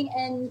this thing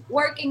and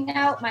working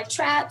out my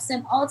traps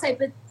and all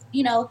type of,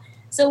 you know,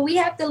 so we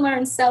have to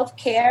learn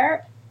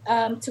self-care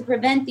to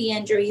prevent the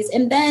injuries.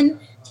 And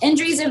then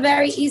injuries are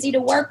very easy to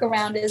work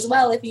around as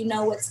well if you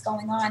know what's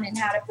going on and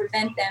how to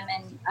prevent them.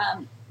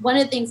 And one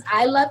of the things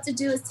I love to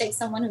do is take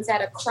someone who's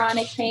had a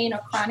chronic pain or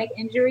chronic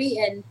injury,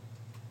 and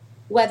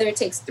whether it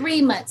takes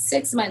 3 months,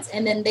 6 months,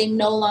 and then they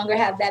no longer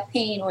have that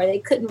pain, or they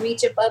couldn't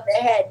reach above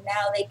their head,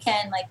 now they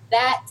can. Like,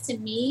 that to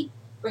me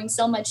brings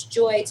so much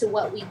joy to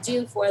what we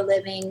do for a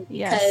living,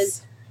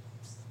 because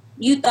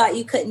you thought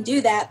you couldn't do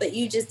that, but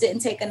you just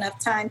didn't take enough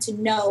time to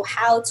know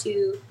how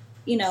to,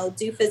 you know,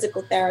 do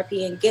physical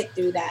therapy and get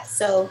through that.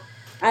 So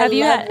have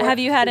you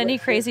had any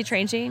crazy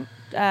training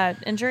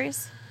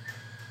injuries?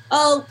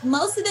 Oh,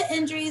 most of the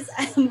injuries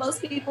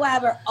most people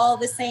have are all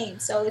the same.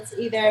 So it's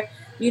either,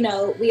 you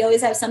know, we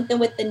always have something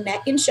with the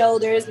neck and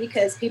shoulders,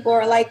 because people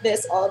are like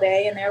this all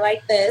day and they're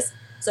like this.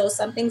 So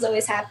something's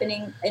always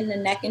happening in the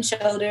neck and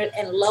shoulder,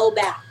 and low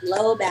back.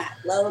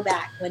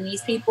 When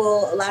these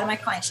people, a lot of my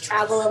clients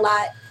travel a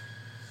lot.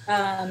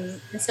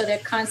 And so they're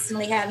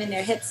constantly having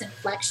their hips in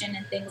flexion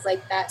and things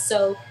like that.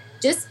 So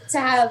just to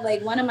have,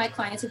 like, one of my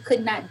clients who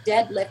could not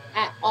deadlift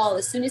at all,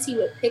 as soon as he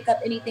would pick up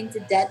anything to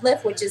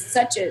deadlift, which is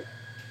such an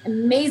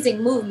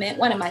amazing movement,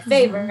 one of my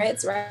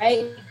favorites,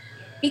 right?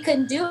 He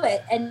couldn't do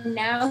it. And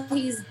now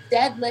he's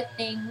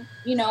deadlifting.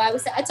 You know, I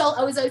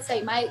always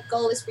say, my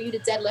goal is for you to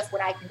deadlift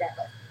what I can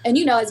deadlift. And,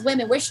 you know, as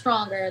women, we're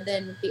stronger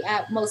than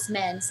most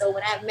men. So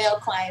when I have male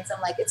clients, I'm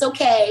like, it's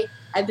okay.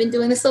 I've been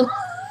doing this a long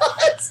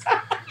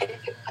time.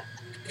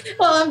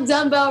 Well, I'm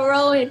dumbbell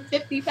rowing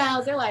 50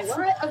 pounds. They're like,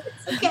 what?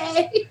 It's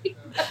okay.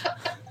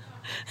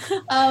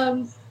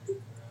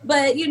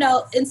 But, you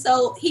know, and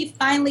so he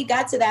finally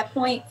got to that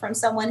point from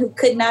someone who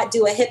could not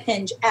do a hip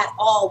hinge at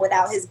all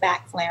without his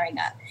back flaring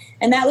up.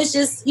 And that was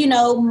just, you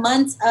know,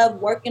 months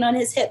of working on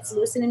his hips,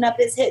 loosening up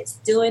his hips,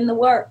 doing the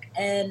work.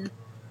 And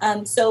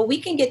so we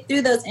can get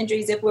through those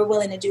injuries if we're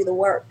willing to do the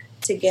work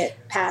to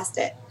get past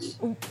it.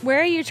 Where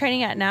are you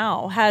training at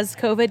now? Has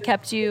COVID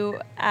kept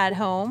you at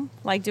home,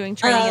 like doing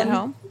training at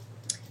home?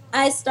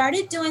 I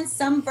started doing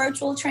some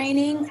virtual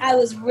training. I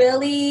was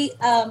really,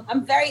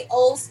 I'm very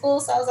old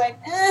school. So I was like,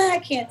 I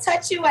can't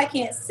touch you. I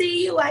can't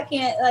see you. I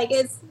can't, like,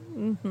 it's,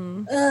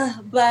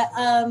 But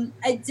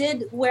I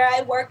did, where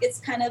I work, it's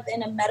kind of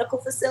in a medical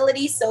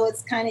facility, so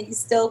it's kind of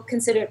still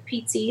considered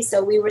PT.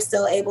 So we were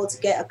still able to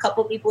get a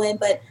couple people in,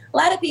 but a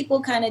lot of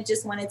people kind of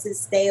just wanted to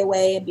stay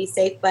away and be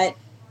safe. But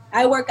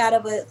I work out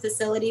of a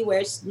facility where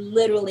it's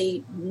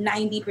literally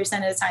 90%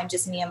 of the time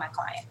just me and my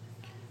client.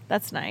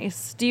 That's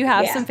nice. Do you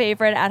have Yeah. some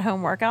favorite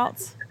at-home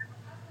workouts?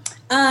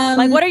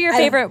 Like, what are your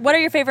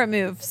favorite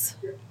moves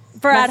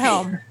for at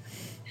home?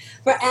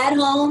 For at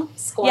home,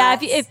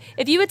 squats. Yeah,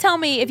 if you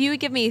would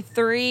give me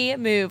 3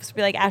 moves,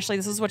 be like, Ashley,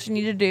 this is what you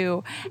need to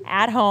do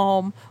at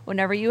home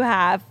whenever you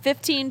have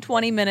 15,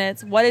 20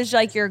 minutes. What is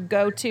like your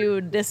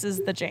go-to, this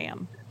is the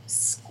jam?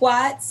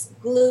 Squats,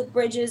 glute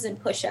bridges,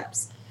 and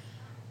push-ups.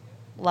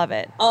 Love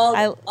it.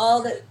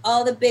 All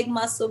the big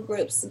muscle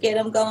groups, get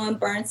them going,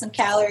 burn some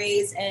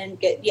calories, and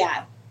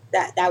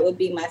that would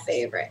be my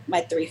favorite.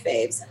 My 3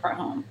 faves for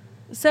home.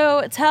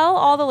 So tell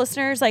all the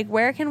listeners, like,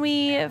 where can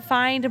we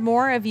find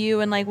more of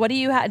you? And like, what do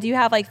you have? Do you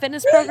have like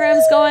fitness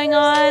programs going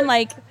on?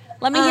 Like,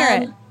 let me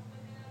hear it.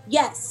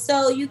 Yes.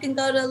 So you can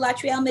go to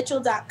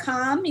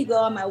latrealmitchell.com. You go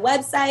on my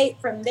website.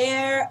 From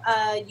there,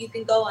 you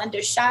can go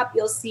under shop.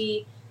 You'll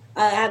see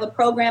I have a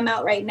program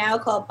out right now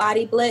called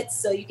Body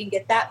Blitz. So you can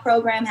get that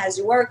program. Has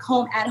your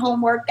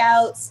at-home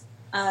workouts,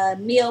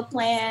 meal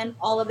plan,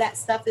 all of that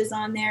stuff is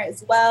on there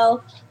as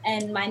well.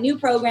 And my new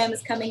program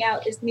is coming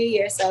out this new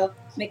year. So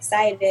I'm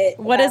excited.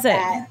 What is it?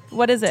 That.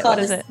 What is it? What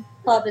is it?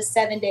 Called the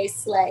 7-Day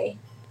Slay.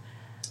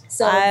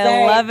 So I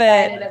very love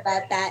excited it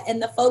about that. And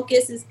the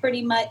focus is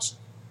pretty much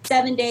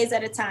 7 days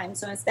at a time.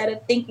 So instead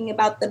of thinking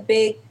about the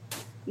big,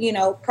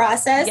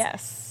 process,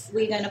 yes,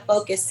 we're going to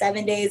focus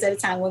 7 days at a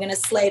time. We're going to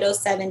slay those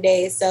 7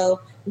 days.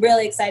 So I'm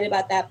really excited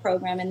about that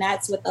program. And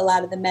that's with a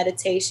lot of the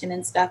meditation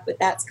and stuff, but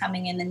that's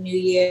coming in the new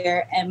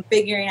year and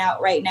figuring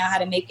out right now how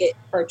to make it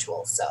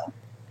virtual. So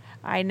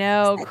I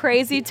know.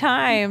 Crazy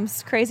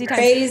times.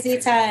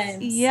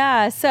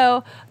 Yeah.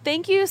 So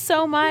thank you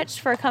so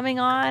much for coming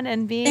on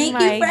and being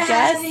my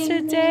guest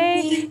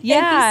today.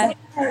 Yeah. Thank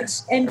you so much.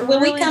 And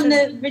when we come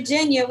to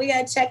Virginia, we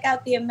got to check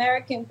out the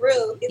American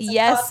Brew.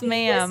 Yes,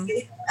 ma'am.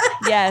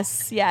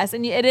 Yes.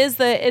 And it is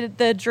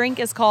the drink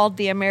is called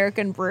the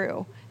American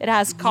Brew. It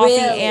has coffee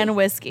and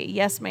whiskey.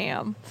 Yes,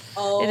 ma'am.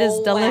 Oh, it is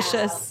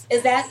delicious. Wow.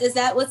 Is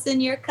that what's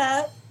in your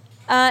cup?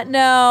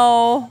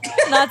 No,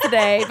 not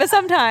today, but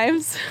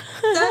sometimes.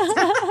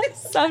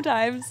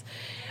 Sometimes.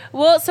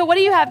 Well, so what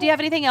do you have? Do you have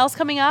anything else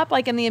coming up,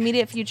 like in the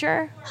immediate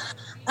future?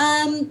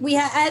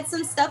 I had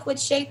some stuff with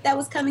Shape that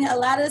was coming. A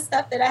lot of the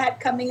stuff that I had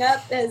coming up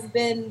has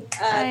been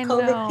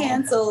COVID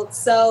canceled.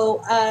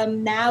 So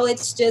now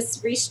it's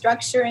just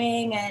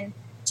restructuring and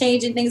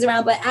changing things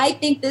around. But I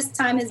think this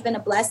time has been a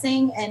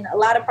blessing, and a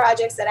lot of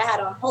projects that I had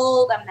on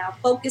hold, I'm now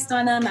focused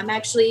on them. I'm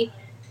actually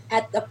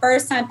at the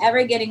first time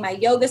ever getting my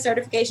yoga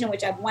certification,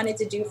 which I've wanted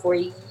to do for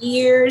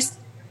years.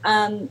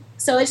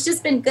 So it's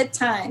just been good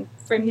time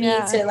for me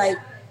to like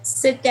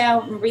sit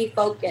down and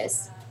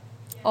refocus.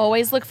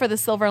 Always look for the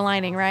silver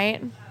lining,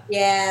 right?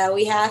 Yeah,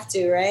 we have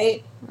to,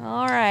 right?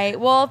 All right.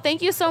 Well,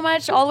 thank you so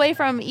much all the way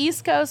from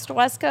East Coast to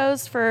West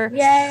Coast for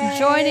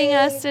joining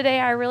us today.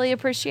 I really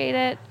appreciate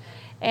it.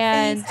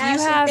 And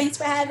thanks, Ashley. Thanks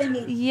for having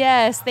me.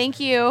 Yes,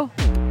 thank you.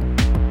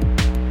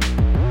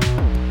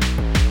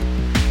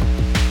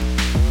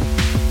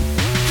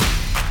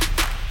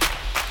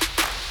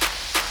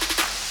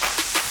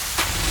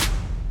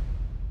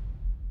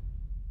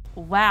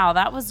 Wow,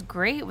 that was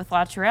great with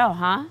Latreal,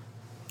 huh?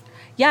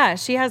 Yeah,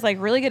 she has like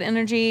really good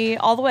energy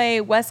all the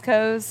way West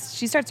Coast.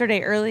 She starts her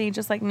day early,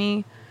 just like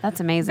me. That's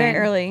amazing. Very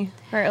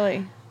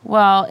early.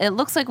 Well, it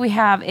looks like we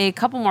have a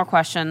couple more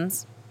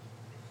questions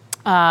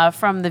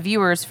from the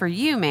viewers for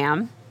you,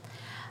 ma'am.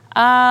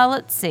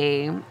 Let's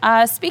see.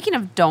 Speaking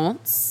of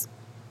don'ts,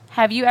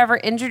 have you ever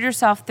injured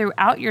yourself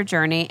throughout your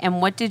journey,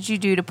 and what did you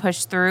do to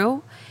push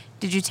through?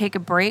 Did you take a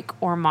break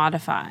or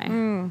modify?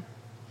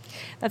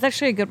 That's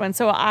actually a good one.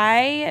 So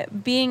I,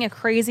 being a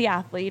crazy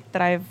athlete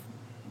that I've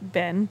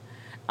been,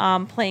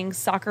 playing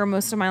soccer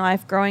most of my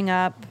life growing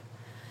up,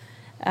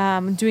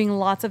 doing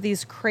lots of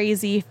these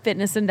crazy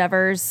fitness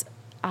endeavors,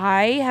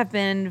 I have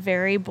been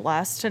very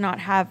blessed to not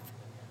have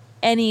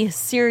any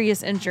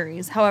serious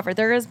injuries. However,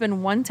 there has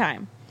been one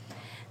time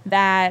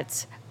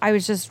that I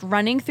was just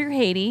running through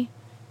Haiti.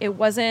 It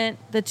wasn't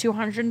the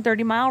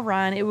 230-mile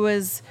run. It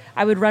was,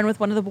 I would run with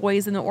one of the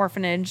boys in the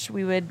orphanage.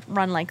 We would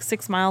run like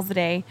 6 miles a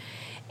day.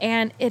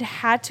 And it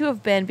had to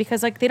have been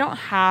because like they don't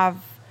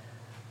have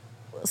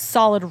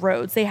solid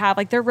roads. They have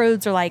like their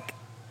roads are like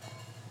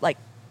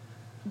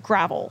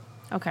gravel.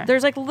 Okay.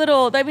 There's like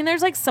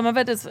there's like some of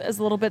it is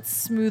a little bit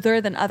smoother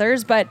than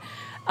others, but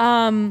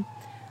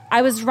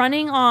I was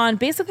running on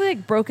basically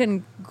like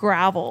broken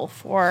gravel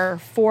for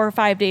 4 or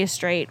 5 days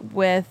straight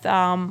with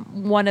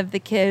one of the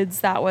kids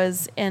that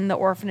was in the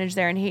orphanage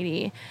there in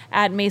Haiti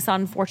at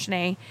Maison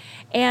Fortuné.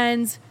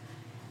 And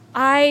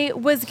I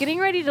was getting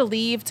ready to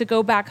leave to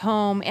go back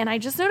home, and I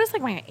just noticed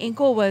like my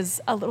ankle was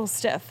a little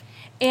stiff.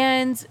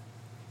 And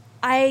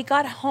I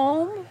got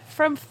home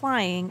from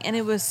flying, and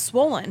it was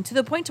swollen to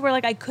the point to where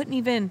like I couldn't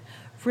even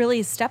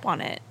really step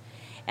on it.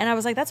 And I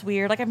was like, that's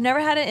weird. Like, I've never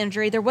had an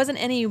injury. There wasn't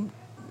any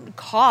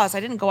cause. I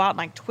didn't go out and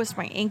like twist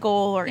my ankle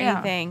or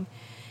anything.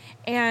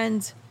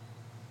 And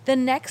the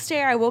next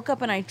day I woke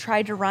up and I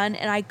tried to run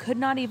and I could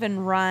not even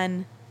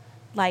run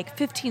like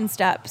 15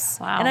 steps.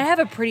 Wow. And I have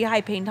a pretty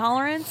high pain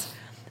tolerance,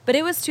 but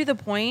it was to the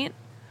point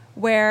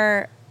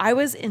where I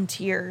was in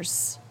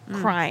tears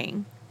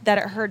crying that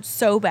it hurt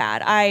so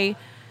bad.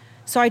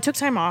 So I took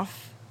time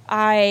off.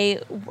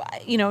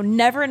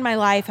 Never in my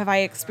life have I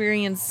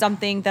experienced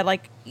something that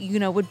like,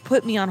 would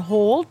put me on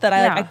hold that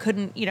I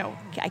couldn't,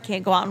 I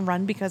can't go out and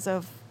run because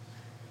of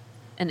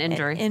an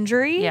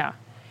injury. Yeah.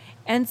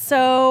 And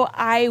so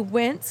I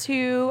went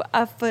to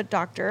a foot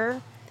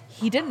doctor.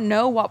 He didn't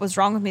know what was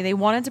wrong with me. They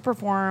wanted to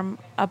perform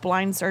a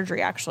blind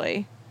surgery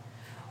actually,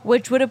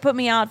 which would have put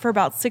me out for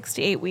about 6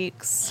 to 8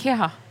 weeks.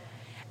 Yeah.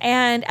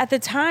 And at the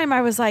time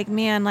I was like,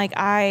 man,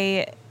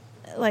 I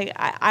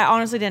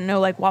honestly didn't know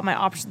like what my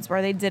options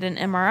were. They did an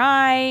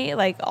MRI,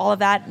 like all of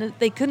that.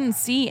 They couldn't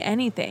see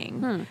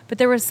anything, but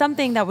there was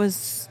something that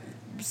was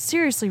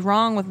seriously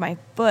wrong with my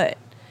foot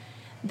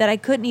that I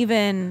couldn't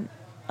even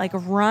like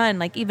run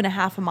like even a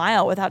half a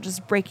mile without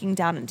just breaking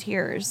down in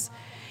tears.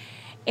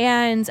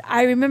 And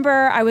I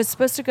remember I was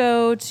supposed to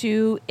go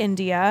to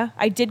India.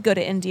 I did go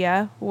to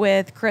India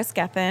with Chris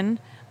Gethin.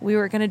 We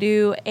were going to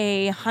do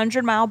a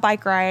 100-mile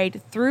bike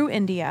ride through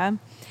India.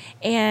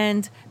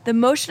 And the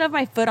motion of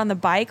my foot on the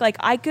bike, like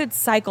I could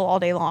cycle all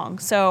day long.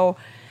 So,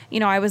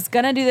 I was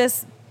going to do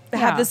this,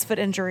 have this foot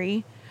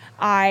injury.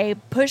 I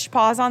pushed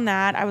pause on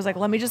that. I was like,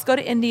 let me just go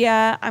to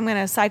India. I'm going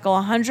to cycle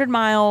 100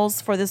 miles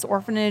for this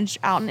orphanage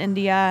out in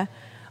India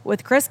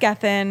with Chris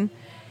Gethin.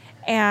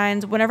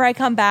 And whenever I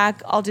come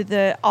back,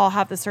 I'll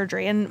have the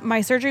surgery. And my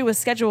surgery was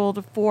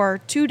scheduled for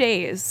 2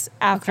 days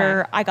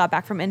after I got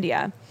back from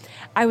India.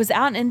 I was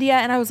out in India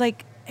and I was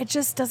like, it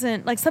just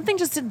doesn't, like something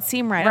just didn't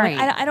seem right. Right.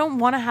 Like, I don't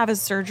want to have a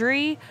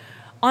surgery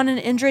on an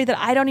injury that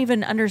I don't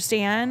even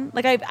understand.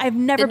 Like I've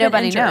never been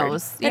nobody injured.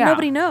 knows. And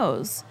nobody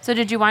knows. So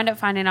did you wind up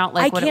finding out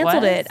like what it was? I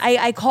canceled it.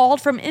 I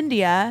called from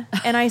India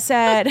and I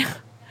said,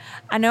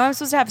 I know I'm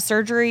supposed to have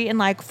surgery in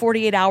like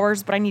 48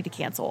 hours, but I need to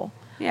cancel.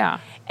 Yeah.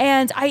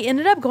 And I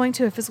ended up going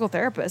to a physical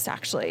therapist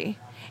actually.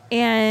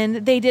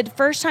 And they did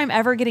first time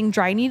ever getting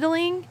dry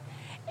needling.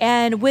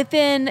 And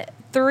within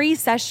 3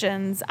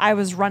 sessions, I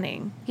was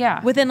running.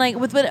 Yeah. Within like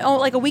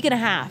a week and a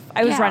half,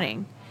 I was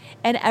running.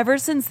 And ever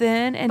since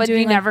then, but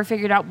you never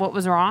figured out what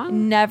was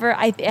wrong? Never.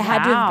 It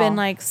had to have been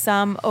like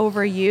some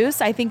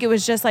overuse. I think it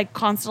was just like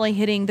constantly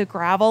hitting the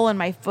gravel and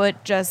my foot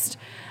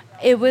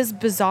it was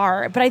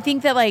bizarre. But I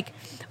think that like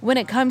when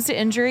it comes to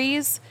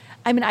injuries,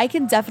 I mean, I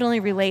can definitely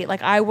relate.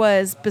 Like I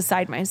was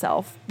beside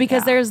myself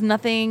because there's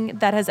nothing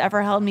that has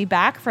ever held me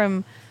back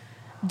from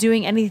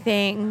doing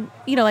anything,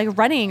 like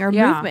running or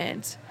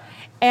movement.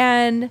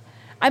 And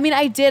I mean,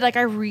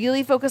 I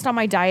really focused on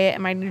my diet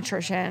and my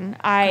nutrition.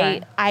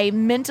 I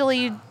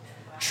mentally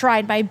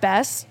tried my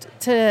best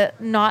to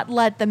not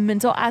let the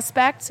mental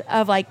aspect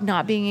of like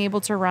not being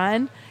able to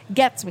run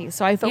get to me.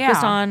 So I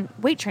focused on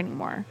weight training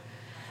more.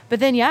 But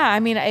then, I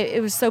mean,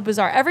 it was so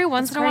bizarre. Every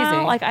once in a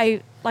while,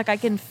 I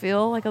can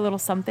feel like a little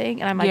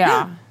something and I'm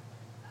like,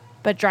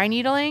 But dry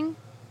needling,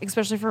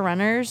 especially for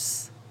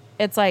runners,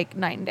 it's like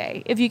night and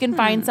day. If you can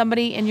find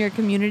somebody in your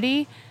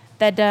community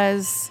that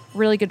does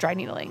really good dry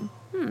needling.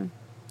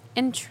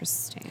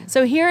 Interesting.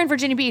 So here in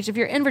Virginia Beach, if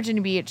you're in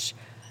Virginia Beach,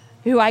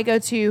 who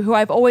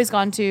I've always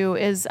gone to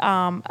is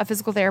a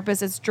physical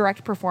therapist. It's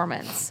Direct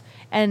Performance.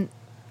 And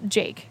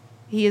Jake,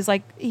 he's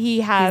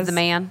the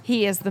man.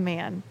 He is the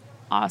man.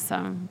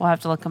 Awesome. We'll have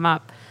to look him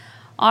up.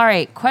 All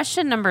right.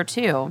 Question number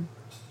 2.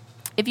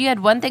 If you had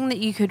one thing that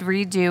you could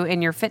redo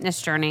in your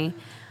fitness journey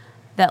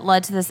that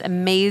led to this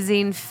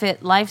amazing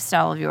fit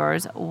lifestyle of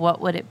yours, what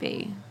would it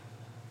be?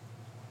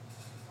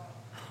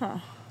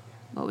 What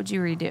would you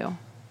redo?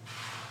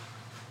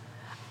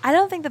 I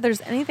don't think that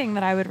there's anything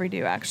that I would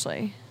redo,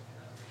 actually.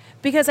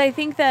 Because I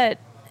think that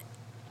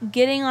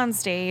getting on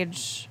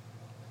stage,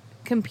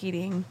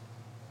 competing,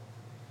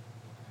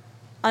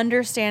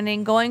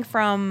 understanding, going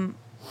from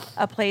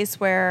a place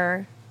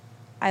where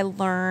I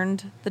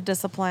learned the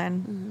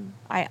discipline,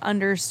 I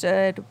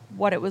understood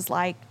what it was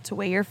like to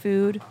weigh your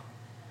food,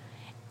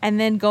 and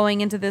then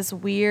going into this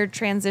weird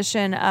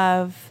transition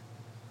of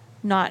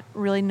not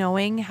really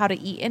knowing how to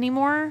eat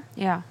anymore.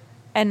 Yeah.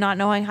 And not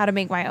knowing how to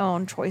make my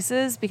own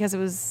choices because it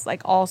was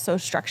like all so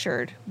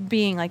structured,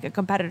 being like a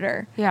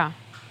competitor. Yeah.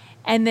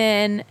 And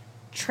then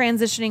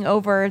transitioning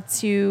over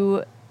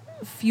to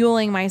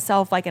fueling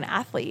myself like an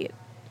athlete.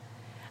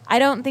 I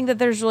don't think that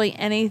there's really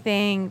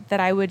anything that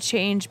I would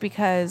change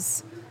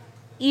because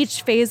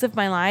each phase of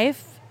my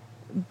life,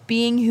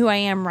 being who I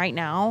am right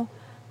now,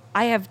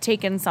 I have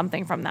taken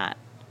something from that.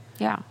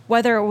 Yeah.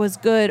 Whether it was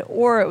good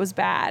or it was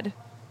bad.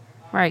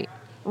 Right.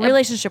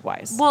 Relationship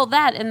wise. Well,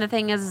 that, and the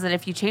thing is that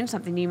if you change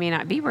something, you may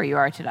not be where you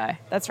are today.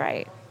 That's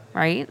right.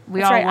 Right?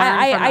 We That's all right.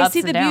 learn from I ups see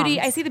and the downs. beauty.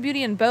 I see the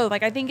beauty in both.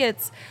 Like I think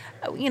it's,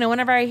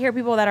 whenever I hear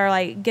people that are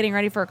like getting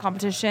ready for a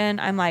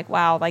competition, I'm like,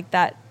 wow, like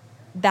that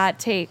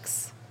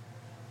takes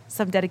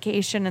some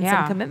dedication and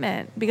some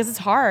commitment, because it's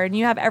hard. And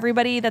you have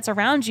everybody that's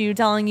around you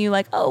telling you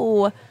like,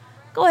 oh,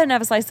 go ahead and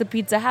have a slice of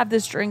pizza, have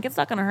this drink. It's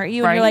not going to hurt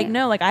you. And you're like,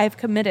 no, like I've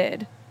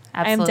committed.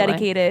 Absolutely. I am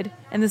dedicated.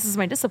 And this is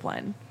my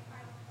discipline.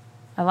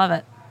 I love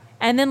it.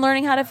 And then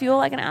learning how to fuel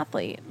like an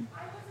athlete.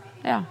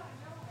 Yeah.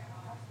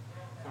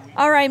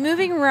 All right,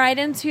 moving right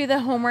into the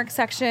homework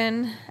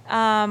section.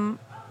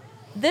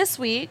 This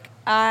week,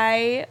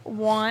 I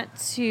want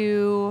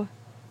to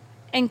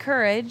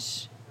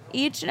encourage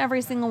each and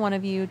every single one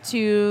of you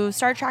to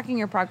start tracking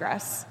your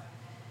progress.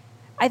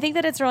 I think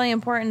that it's really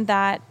important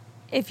that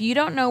if you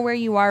don't know where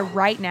you are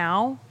right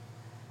now,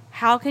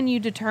 how can you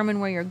determine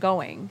where you're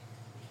going?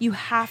 You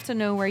have to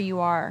know where you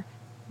are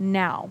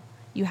now.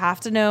 You have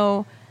to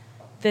know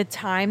the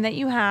time that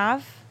you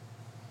have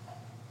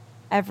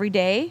every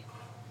day,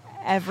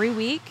 every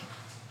week,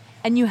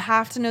 and you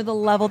have to know the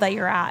level that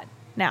you're at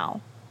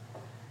now.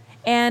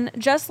 And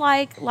just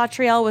like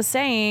Latreal was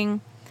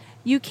saying,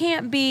 I'm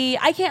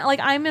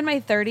in my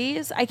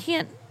 30s. I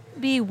can't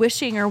be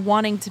wishing or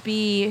wanting to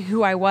be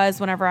who I was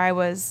whenever I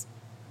was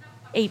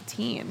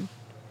 18.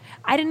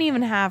 I didn't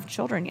even have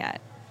children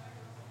yet.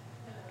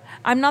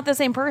 I'm not the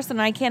same person.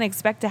 I can't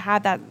expect to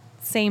have that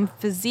same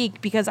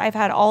physique because I've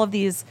had all of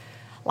these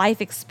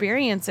life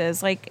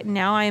experiences. Like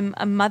now I'm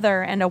a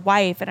mother and a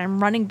wife and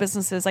I'm running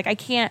businesses. Like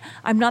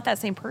I'm not that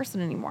same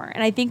person anymore.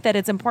 And I think that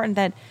it's important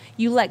that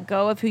you let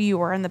go of who you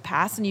were in the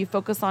past and you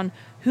focus on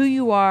who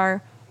you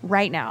are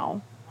right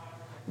now,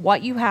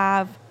 what you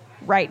have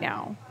right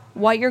now,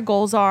 what your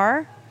goals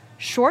are,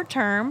 short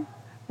term,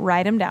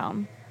 write them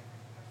down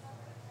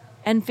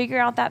and figure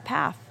out that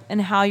path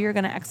and how you're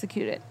going to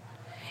execute it.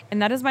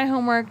 And that is my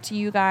homework to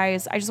you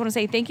guys. I just want to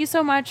say thank you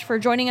so much for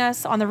joining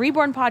us on the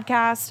Reborn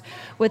podcast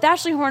with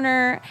Ashley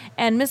Horner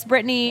and Miss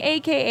Brittany,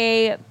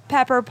 a.k.a.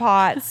 Pepper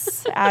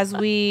Potts, as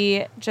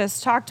we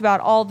just talked about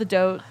all the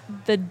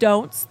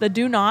don'ts, the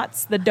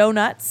do-nots, the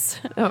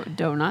donuts. Oh,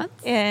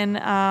 donuts?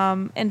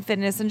 In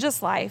fitness and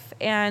just life.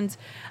 And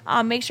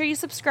make sure you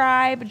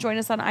subscribe, join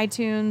us on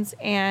iTunes,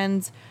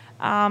 and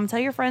tell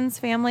your friends,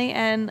 family,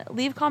 and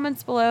leave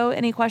comments below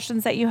any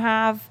questions that you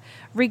have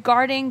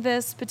regarding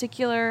this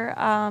particular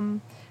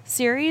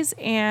series,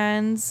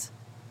 and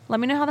let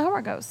me know how the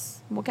homework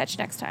goes. We'll catch you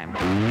next time.